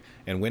die,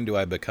 and when do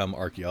I become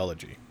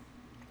archaeology?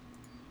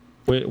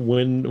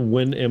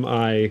 When am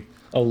I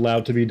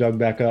allowed to be dug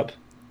back up?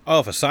 Oh,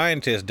 if a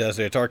scientist does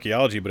it, it's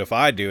archaeology, but if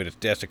I do it, it's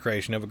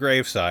desecration of a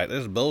gravesite.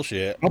 This is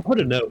bullshit. I'll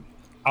put a note.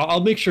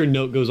 I'll make sure a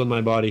note goes on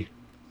my body.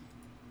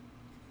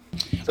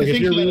 So if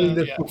you're reading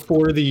this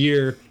before the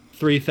year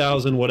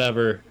 3000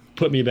 whatever,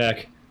 put me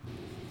back.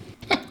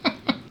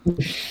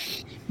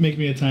 Make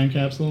me a time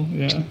capsule.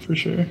 Yeah, for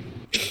sure.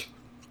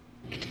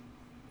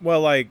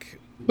 Well, like...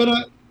 But,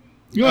 I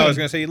was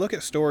going to say, you look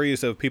at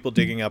stories of people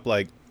digging up,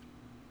 like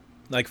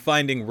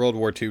finding World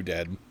War II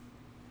dead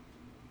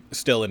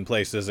still in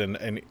places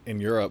in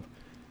Europe.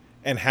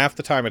 And half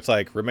the time it's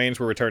like, remains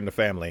were returned to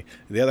family.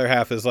 The other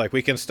half is like,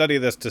 we can study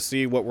this to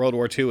see what World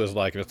War II is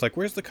like. And it's like,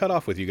 where's the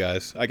cutoff with you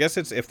guys? I guess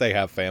it's if they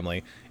have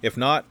family. If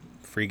not,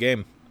 free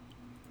game.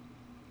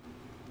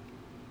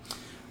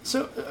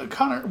 So,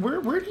 Connor,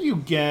 where do you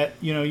get,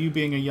 you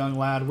being a young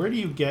lad, where do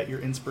you get your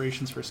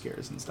inspirations for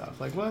scares and stuff?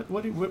 Like,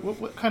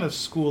 what kind of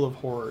school of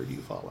horror do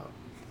you follow?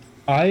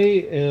 I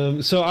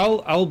am so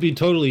I'll be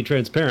totally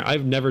transparent.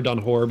 I've never done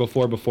horror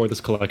before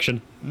this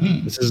collection.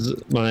 This is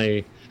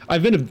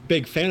I've been a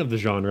big fan of the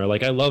genre.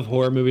 Like I love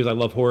horror movies, I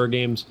love horror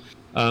games.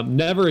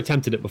 Never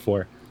attempted it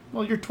before.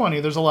 Well, you're 20.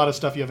 There's a lot of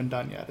stuff you haven't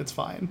done yet. It's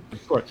fine.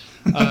 Of course.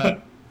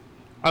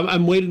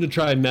 I'm waiting to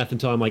try meth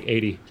until I'm like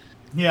 80.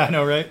 Yeah, I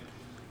know, right?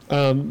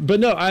 But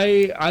no,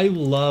 I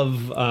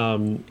love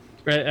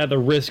at the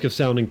risk of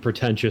sounding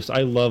pretentious,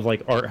 I love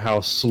like art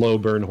house slow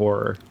burn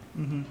horror.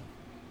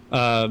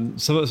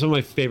 Some of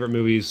my favorite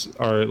movies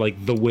are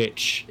like The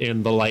Witch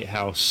and The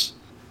Lighthouse.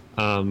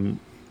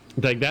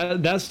 Like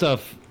that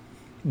stuff,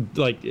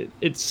 like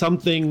it's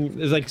something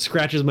is like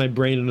scratches my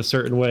brain in a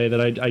certain way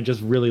that I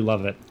just really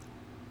love it.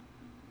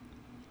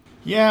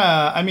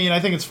 Yeah, I mean, I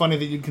think it's funny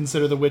that you'd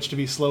consider The Witch to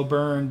be slow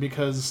burn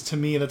because to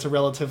me that's a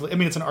relatively, I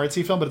mean, it's an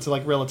artsy film, but it's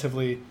like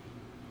relatively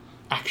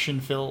action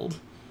filled.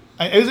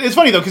 It's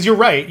funny though because you're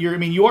right.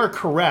 You are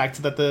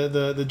correct that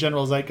the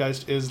general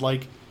zeitgeist is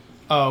like,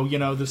 oh,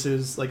 this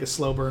is like a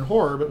slow burn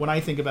horror. But when I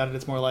think about it,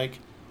 it's more like,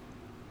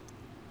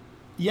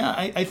 yeah,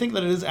 I think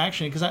that it is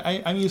action because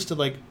I'm used to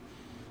like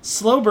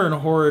slow burn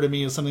horror to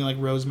me is something like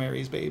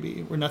Rosemary's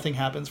Baby, where nothing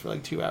happens for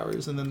like 2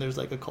 hours and then there's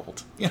like a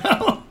cult.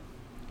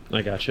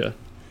 I gotcha.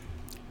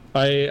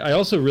 I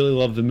also really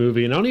love the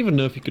movie, and I don't even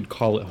know if you could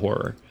call it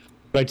horror,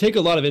 but I take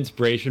a lot of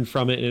inspiration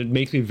from it, and it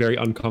makes me very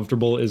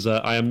uncomfortable.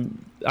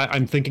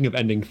 I'm thinking of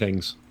ending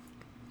things.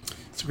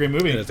 It's a great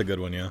movie. It's a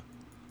good one, yeah.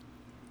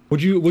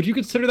 Would you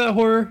consider that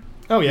horror?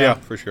 Oh yeah, Yeah,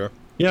 for sure.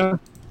 Yeah.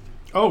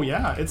 Oh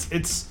yeah,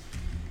 it's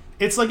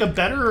like a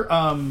better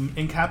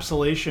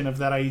encapsulation of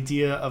that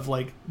idea of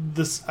like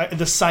this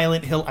the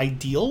Silent Hill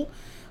ideal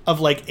of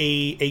like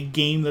a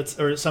game that's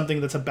or something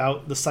that's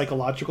about the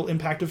psychological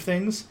impact of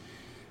things.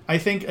 I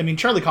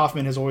Charlie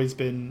Kaufman has always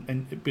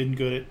been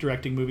good at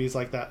directing movies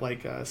like that,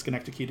 like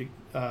Schenectady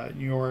to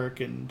New York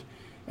and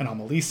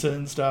Anomalisa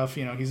and stuff.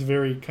 He's a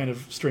very kind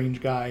of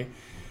strange guy.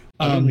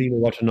 I've been meaning to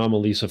watch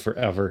Anomalisa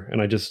forever,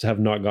 and I just have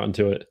not gotten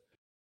to it.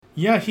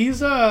 Yeah,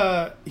 he's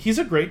a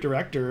great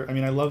director.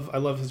 I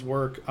love his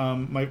work.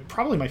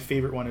 Probably my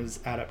favorite one is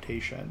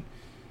Adaptation,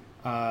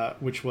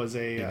 which was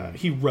he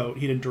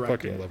didn't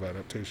direct it. Fucking love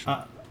Adaptation.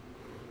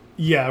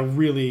 Yeah,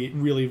 really,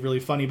 really, really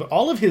funny. But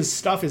all of his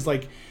stuff is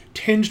like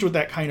tinged with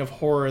that kind of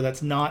horror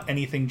that's not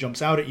anything jumps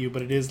out at you,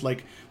 but it is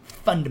like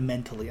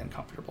fundamentally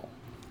uncomfortable.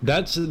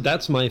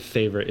 That's my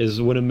favorite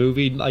is when a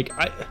movie like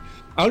I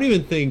don't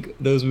even think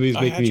those movies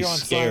make me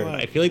scared.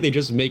 I feel like they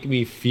just make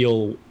me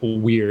feel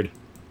weird.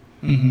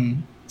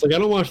 Mm-hmm. It's like I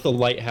don't watch The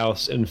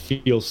Lighthouse and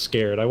feel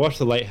scared. I watch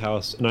The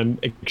Lighthouse and I'm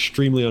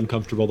extremely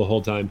uncomfortable the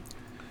whole time.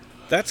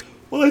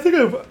 Well, I think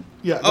I was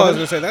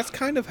gonna say that's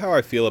kind of how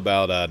I feel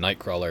about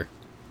Nightcrawler.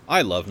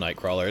 I love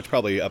Nightcrawler. It's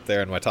probably up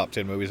there in my top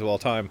 10 movies of all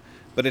time,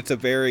 but it's a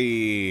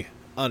very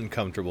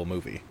uncomfortable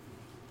movie.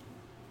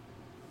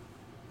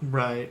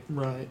 Right.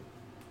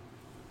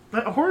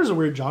 Horror is a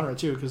weird genre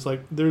too, because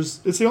like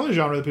it's the only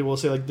genre that people will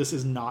say like this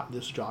is not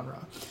this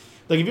genre.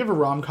 Like if you have a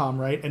rom-com,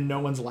 right, and no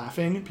one's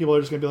laughing, people are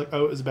just gonna be like,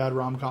 oh, it was a bad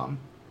rom-com.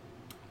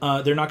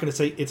 They're not gonna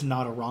say it's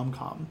not a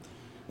rom-com.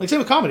 Like same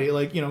with comedy.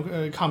 Like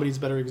comedy's a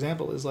better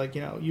example. Is like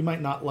you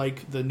might not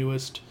like the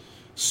newest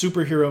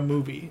superhero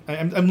movie.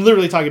 I'm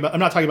literally talking about. I'm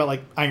not talking about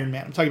like Iron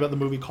Man. I'm talking about the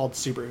movie called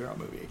Superhero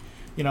Movie.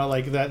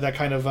 Like that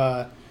kind of.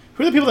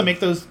 Who are the people that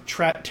make those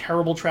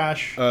terrible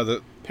trash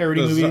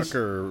parody movies?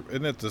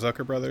 Isn't it the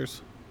Zucker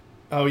brothers?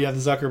 Oh yeah, the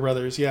Zucker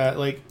brothers. Yeah,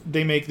 like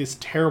they make this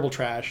terrible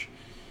trash,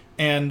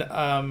 and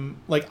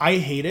like I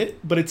hate it,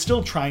 but it's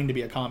still trying to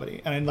be a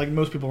comedy. And like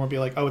most people won't be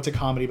like, oh, it's a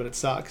comedy, but it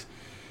sucks.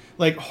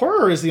 Like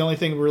horror is the only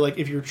thing where like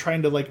if you're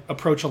trying to like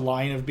approach a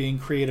line of being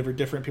creative or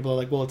different, people are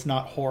like, well, it's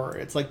not horror.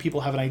 It's like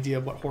people have an idea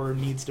of what horror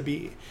needs to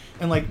be,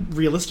 and like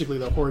realistically,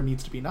 though, horror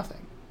needs to be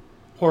nothing.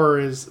 Horror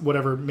is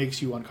whatever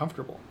makes you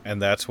uncomfortable. And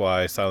that's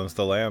why Silence of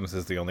the Lambs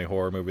is the only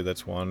horror movie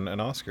that's won an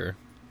Oscar.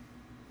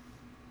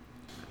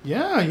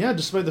 Yeah,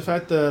 despite the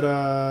fact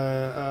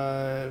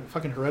that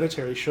fucking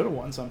Hereditary should have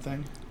won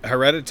something.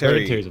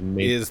 Hereditary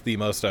is the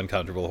most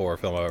uncomfortable horror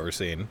film I've ever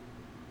seen.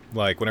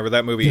 Like, whenever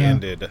that movie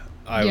ended,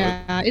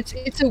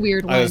 it's a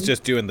weird one. I was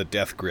just doing the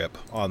death grip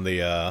on the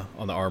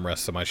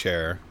armrests of my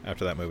chair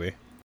after that movie.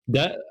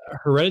 That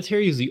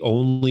Hereditary is the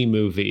only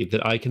movie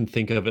that I can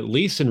think of, at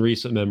least in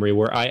recent memory,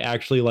 where I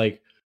actually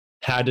like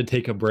had to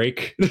take a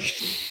break.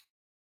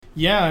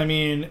 Yeah, I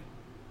mean,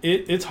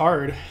 it's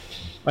hard.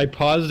 I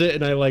paused it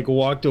and I like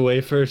walked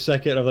away for a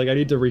second. I'm like, I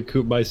need to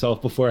recoup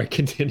myself before I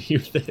continue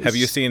this. Have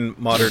you seen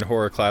modern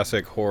horror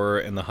classic Horror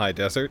in the High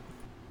Desert?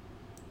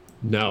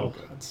 No.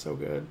 Oh, God, so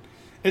good.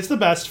 It's the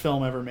best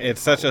film ever made.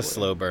 It's such a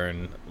slow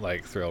burn,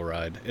 like thrill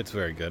ride. It's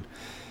very good.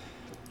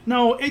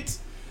 No, it's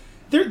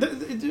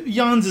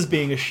Jans is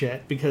being a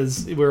shit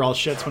because we're all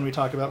shits when we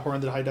talk about Horror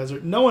in the High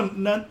Desert.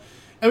 And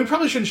we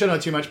probably shouldn't shit on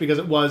it too much because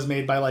it was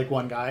made by like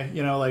one guy,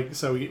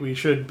 so we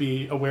should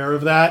be aware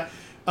of that.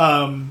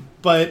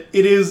 But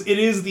it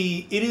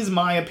is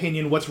my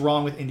opinion what's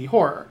wrong with indie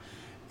horror,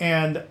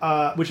 and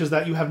which is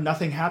that you have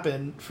nothing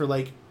happen for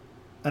like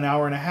an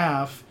hour and a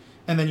half,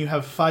 and then you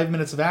have 5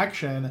 minutes of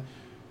action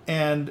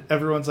And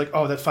everyone's like,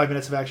 oh, that 5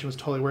 minutes of action was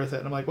totally worth it.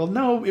 And I'm like, well,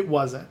 no, it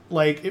wasn't.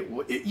 Like,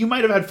 you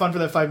might have had fun for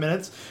that 5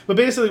 minutes, but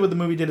basically what the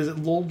movie did is it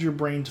lulled your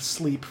brain to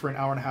sleep for an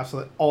hour and a half so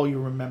that all you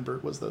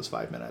remembered was those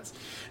 5 minutes.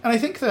 And I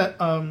think that,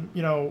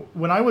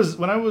 when I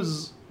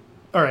was,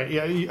 all right,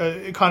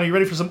 yeah, Connor, you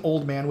ready for some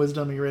old man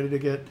wisdom? Are you ready to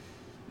get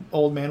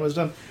old man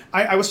wisdom?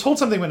 I was told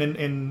something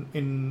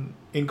when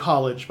in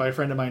college by a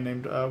friend of mine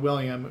named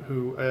William,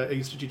 who I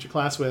used to teach a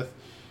class with,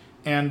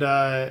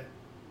 and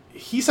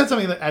he said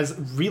something that has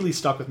really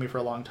stuck with me for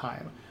a long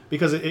time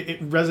because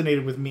it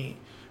resonated with me,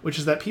 which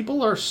is that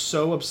people are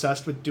so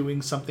obsessed with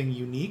doing something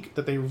unique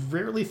that they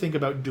rarely think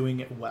about doing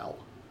it well.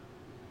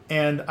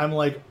 And I'm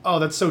like, oh,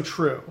 that's so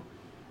true.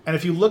 And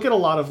if you look at a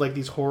lot of like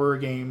these horror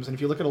games, and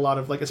if you look at a lot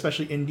of like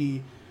especially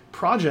indie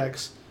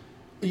projects,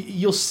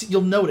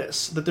 you'll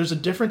notice that there's a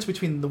difference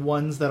between the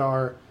ones that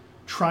are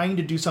trying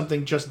to do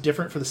something just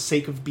different for the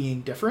sake of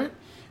being different,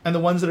 and the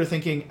ones that are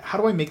thinking, how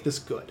do I make this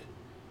good?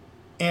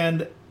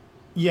 And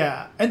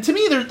yeah, and to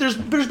me, there's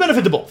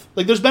benefit to both.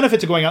 Like, there's benefit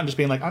to going out and just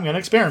being like, I'm going to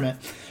experiment.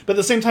 But at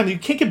the same time, you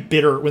can't get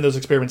bitter when those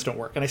experiments don't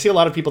work. And I see a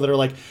lot of people that are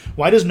like,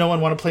 why does no one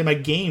want to play my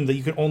game that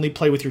you can only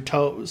play with your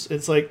toes?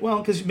 It's like, well,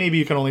 because maybe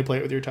you can only play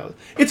it with your toes.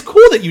 It's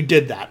cool that you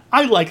did that.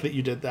 I like that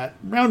you did that.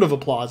 Round of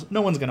applause.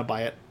 No one's going to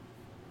buy it.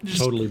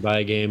 Totally buy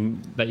a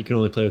game that you can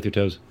only play with your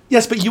toes.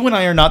 Yes, but you and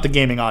I are not the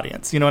gaming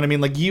audience. You know what I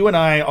mean? Like, you and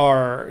I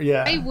are,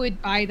 yeah. I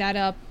would buy that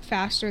up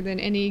faster than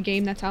any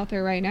game that's out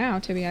there right now,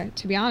 to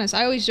be honest.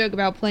 I always joke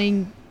about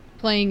playing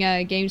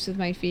games with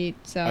my feet.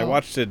 So I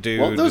watched a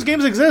dude. Well, those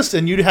games exist,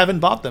 and you haven't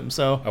bought them.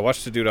 So I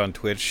watched a dude on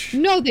Twitch.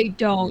 No, they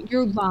don't.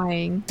 You're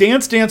lying.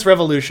 Dance Dance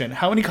Revolution.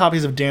 How many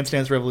copies of Dance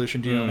Dance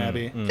Revolution do you own,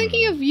 Abby?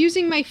 Thinking of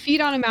using my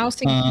feet on a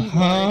mouse and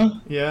keyboard.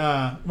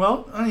 Yeah.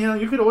 Well,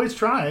 you could always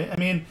try. I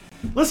mean,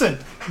 listen,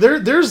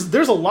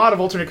 there's a lot of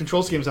alternate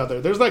control schemes out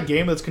there. There's that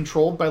game that's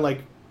controlled by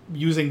like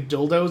using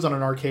dildos on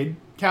an arcade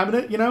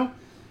cabinet,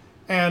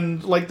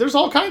 and like there's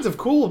all kinds of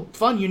cool,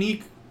 fun,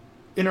 unique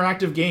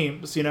interactive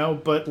games,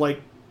 but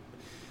like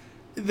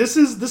this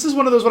is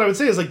one of those, what I would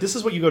say is like, this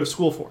is what you go to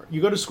school for.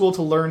 You go to school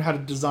to learn how to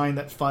design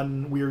that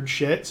fun, weird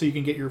shit so you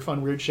can get your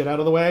fun, weird shit out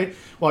of the way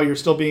while you're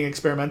still being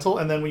experimental.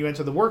 And then when you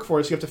enter the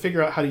workforce, you have to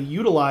figure out how to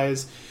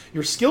utilize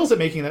your skills at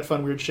making that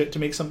fun, weird shit to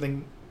make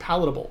something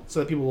palatable so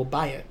that people will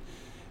buy it.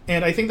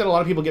 And I think that a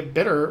lot of people get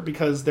bitter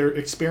because their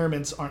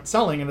experiments aren't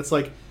selling. And it's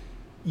like,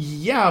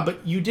 yeah,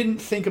 but you didn't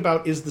think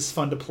about, is this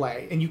fun to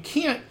play? And you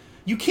can't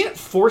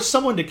force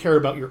someone to care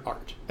about your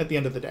art at the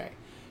end of the day.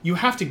 You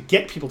have to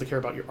get people to care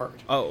about your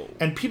art. Oh.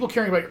 And people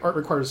caring about your art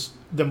requires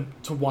them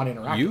to want to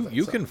interact with it.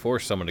 You can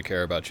force someone to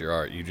care about your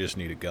art. You just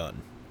need a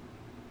gun.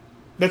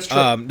 That's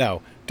true.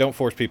 No, don't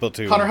force people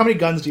to... Connor, how many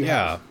guns do you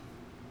have?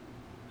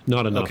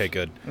 Not enough. Okay,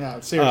 good. Yeah,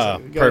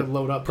 seriously. You gotta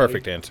load up.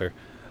 Perfect answer.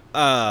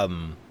 I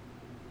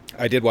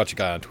did watch a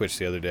guy on Twitch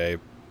the other day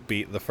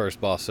beat the first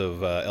boss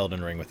of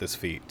Elden Ring with his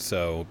feet.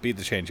 So beat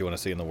the change you want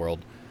to see in the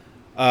world.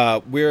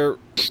 We're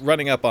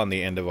running up on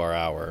the end of our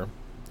hour.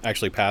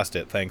 Actually past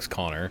it. Thanks,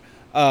 Connor.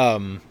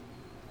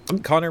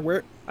 Connor,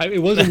 where...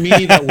 It wasn't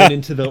me that went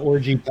into the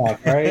orgy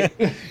talk, right?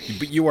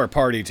 But you are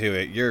party to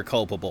it. You're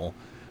culpable.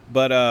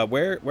 But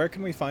where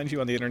can we find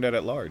you on the internet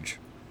at large?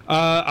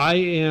 I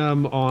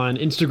am on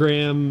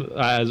Instagram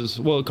as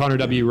well, Connor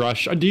W.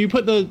 Rush. Do you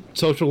put the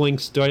social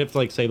links? Do I have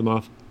to say them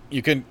off?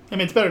 You can. I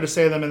mean, it's better to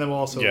say them, and then we'll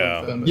also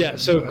link them. Yeah.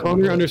 So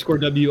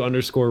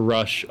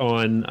Connor_W_Rush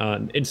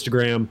on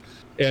Instagram,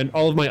 and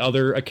all of my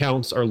other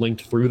accounts are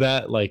linked through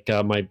that, like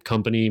my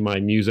company, my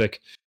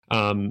music.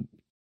 I'm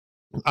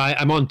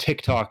on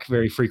TikTok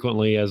very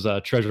frequently as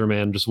Treasure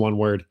Man, just one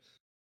word.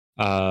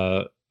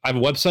 I have a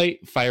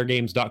website,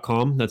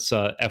 fyregames.com. That's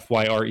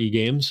FYRE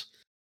Games.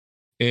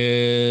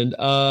 And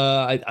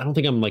I don't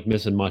think I'm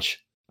missing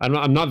much.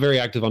 I'm not very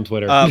active on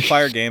Twitter.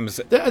 Fyre Games.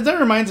 That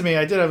reminds me,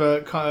 I did have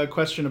a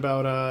question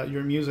about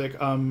your music.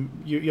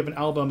 You have an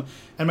album,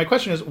 and my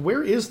question is,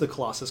 where is the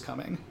Colossus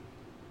coming?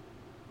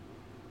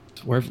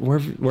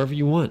 Wherever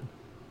you want.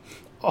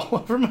 All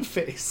over my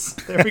face.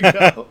 There we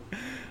go.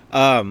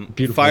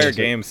 Fyre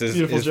Games is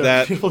joke.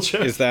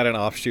 Is that an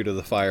offshoot of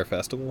the Fyre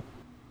Festival?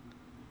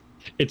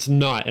 It's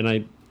not, and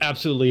I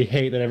absolutely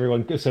hate that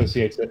everyone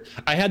associates it.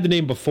 I had the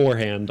name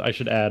beforehand, I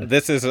should add.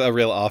 This is a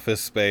real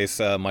Office Space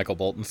Michael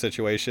Bolton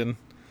situation.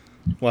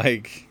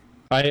 I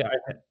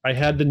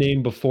had the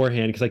name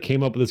beforehand because I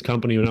came up with this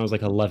company when I was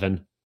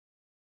 11.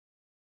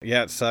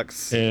 Yeah, it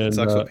sucks. And, it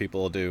sucks what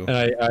people do.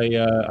 And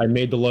I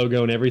made the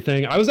logo and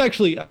everything. I was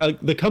actually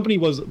the company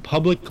was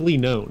publicly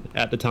known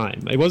at the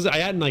time. I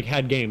hadn't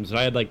had games.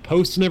 I had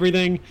posts and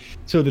everything,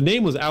 so the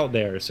name was out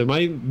there. So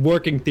my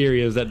working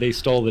theory is that they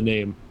stole the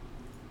name.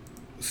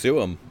 Sue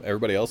them.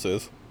 Everybody else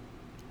is.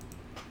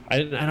 I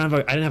didn't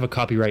have a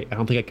copyright. I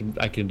don't think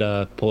I could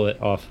pull it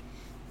off.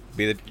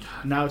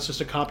 Now it's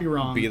just a copy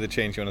wrong. Be the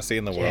change you want to see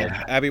in the world.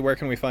 Abby, where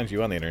can we find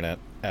you on the internet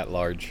at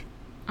large?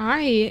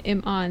 I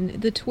am on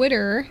the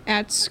Twitter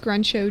at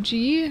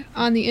ScrunchoG,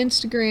 on the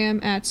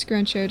Instagram at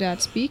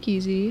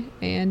Scruncho.speakeasy,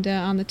 and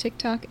on the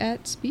TikTok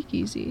at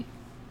Speakeasy.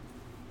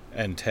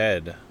 And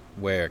Ted,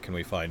 where can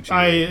we find you?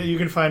 You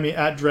can find me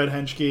at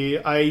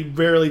DreadHenchkey. I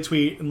rarely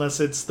tweet unless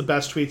it's the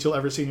best tweets you'll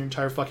ever see in your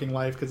entire fucking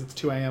life because it's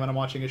 2 a.m. and I'm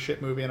watching a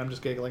shit movie and I'm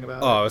just giggling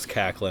about it. Oh, I was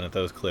cackling at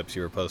those clips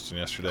you were posting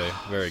yesterday.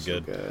 Very So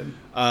good. good.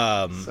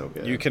 So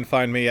good. You can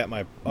find me on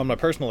my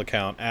personal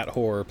account at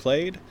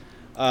HorrorPlayed.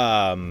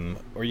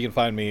 Or you can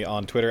find me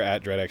on Twitter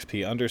at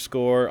DreadXP_,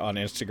 on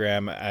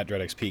Instagram at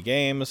DreadXP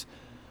Games,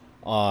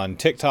 on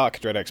TikTok,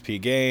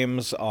 DreadXP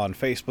Games, on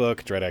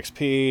Facebook,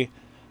 DreadXP.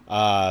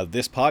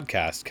 This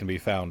podcast can be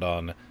found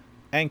on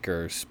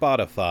Anchor,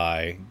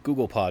 Spotify,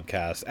 Google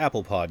Podcasts,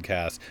 Apple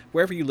Podcasts.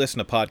 Wherever you listen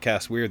to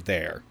podcasts, we're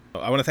there.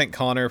 I want to thank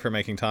Connor for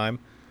making time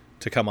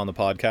to come on the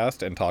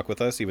podcast and talk with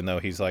us, even though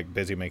he's like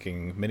busy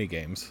making mini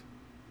games.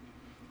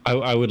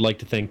 I would like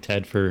to thank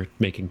Ted for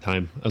making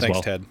time as well.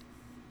 Thanks, Ted.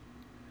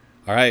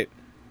 All right.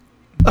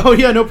 Oh,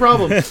 yeah, no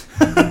problem.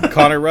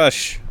 Connor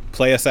Rush,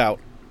 play us out.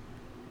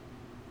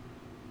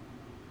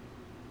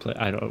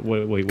 I don't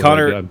wait.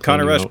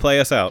 Connor Rush,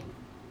 play us out.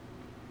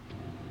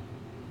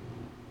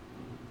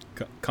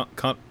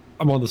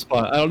 I'm on the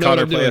spot. I don't know.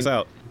 Connor, play us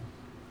out.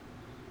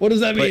 What does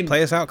that mean?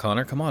 Play us out,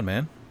 Connor. Come on,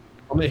 man.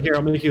 I'm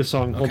gonna make you a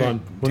song. Hold on.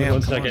 Damn,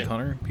 One come second. on,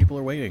 Connor. People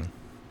are waiting.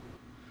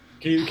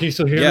 Can you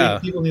still hear Yeah. me?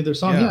 People need their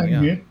song. Yeah, I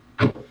can hear.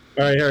 All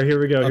right, here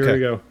we go. Okay. Here we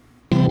go.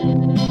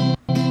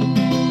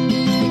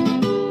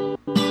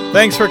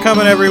 Thanks for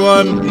coming,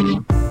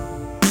 everyone.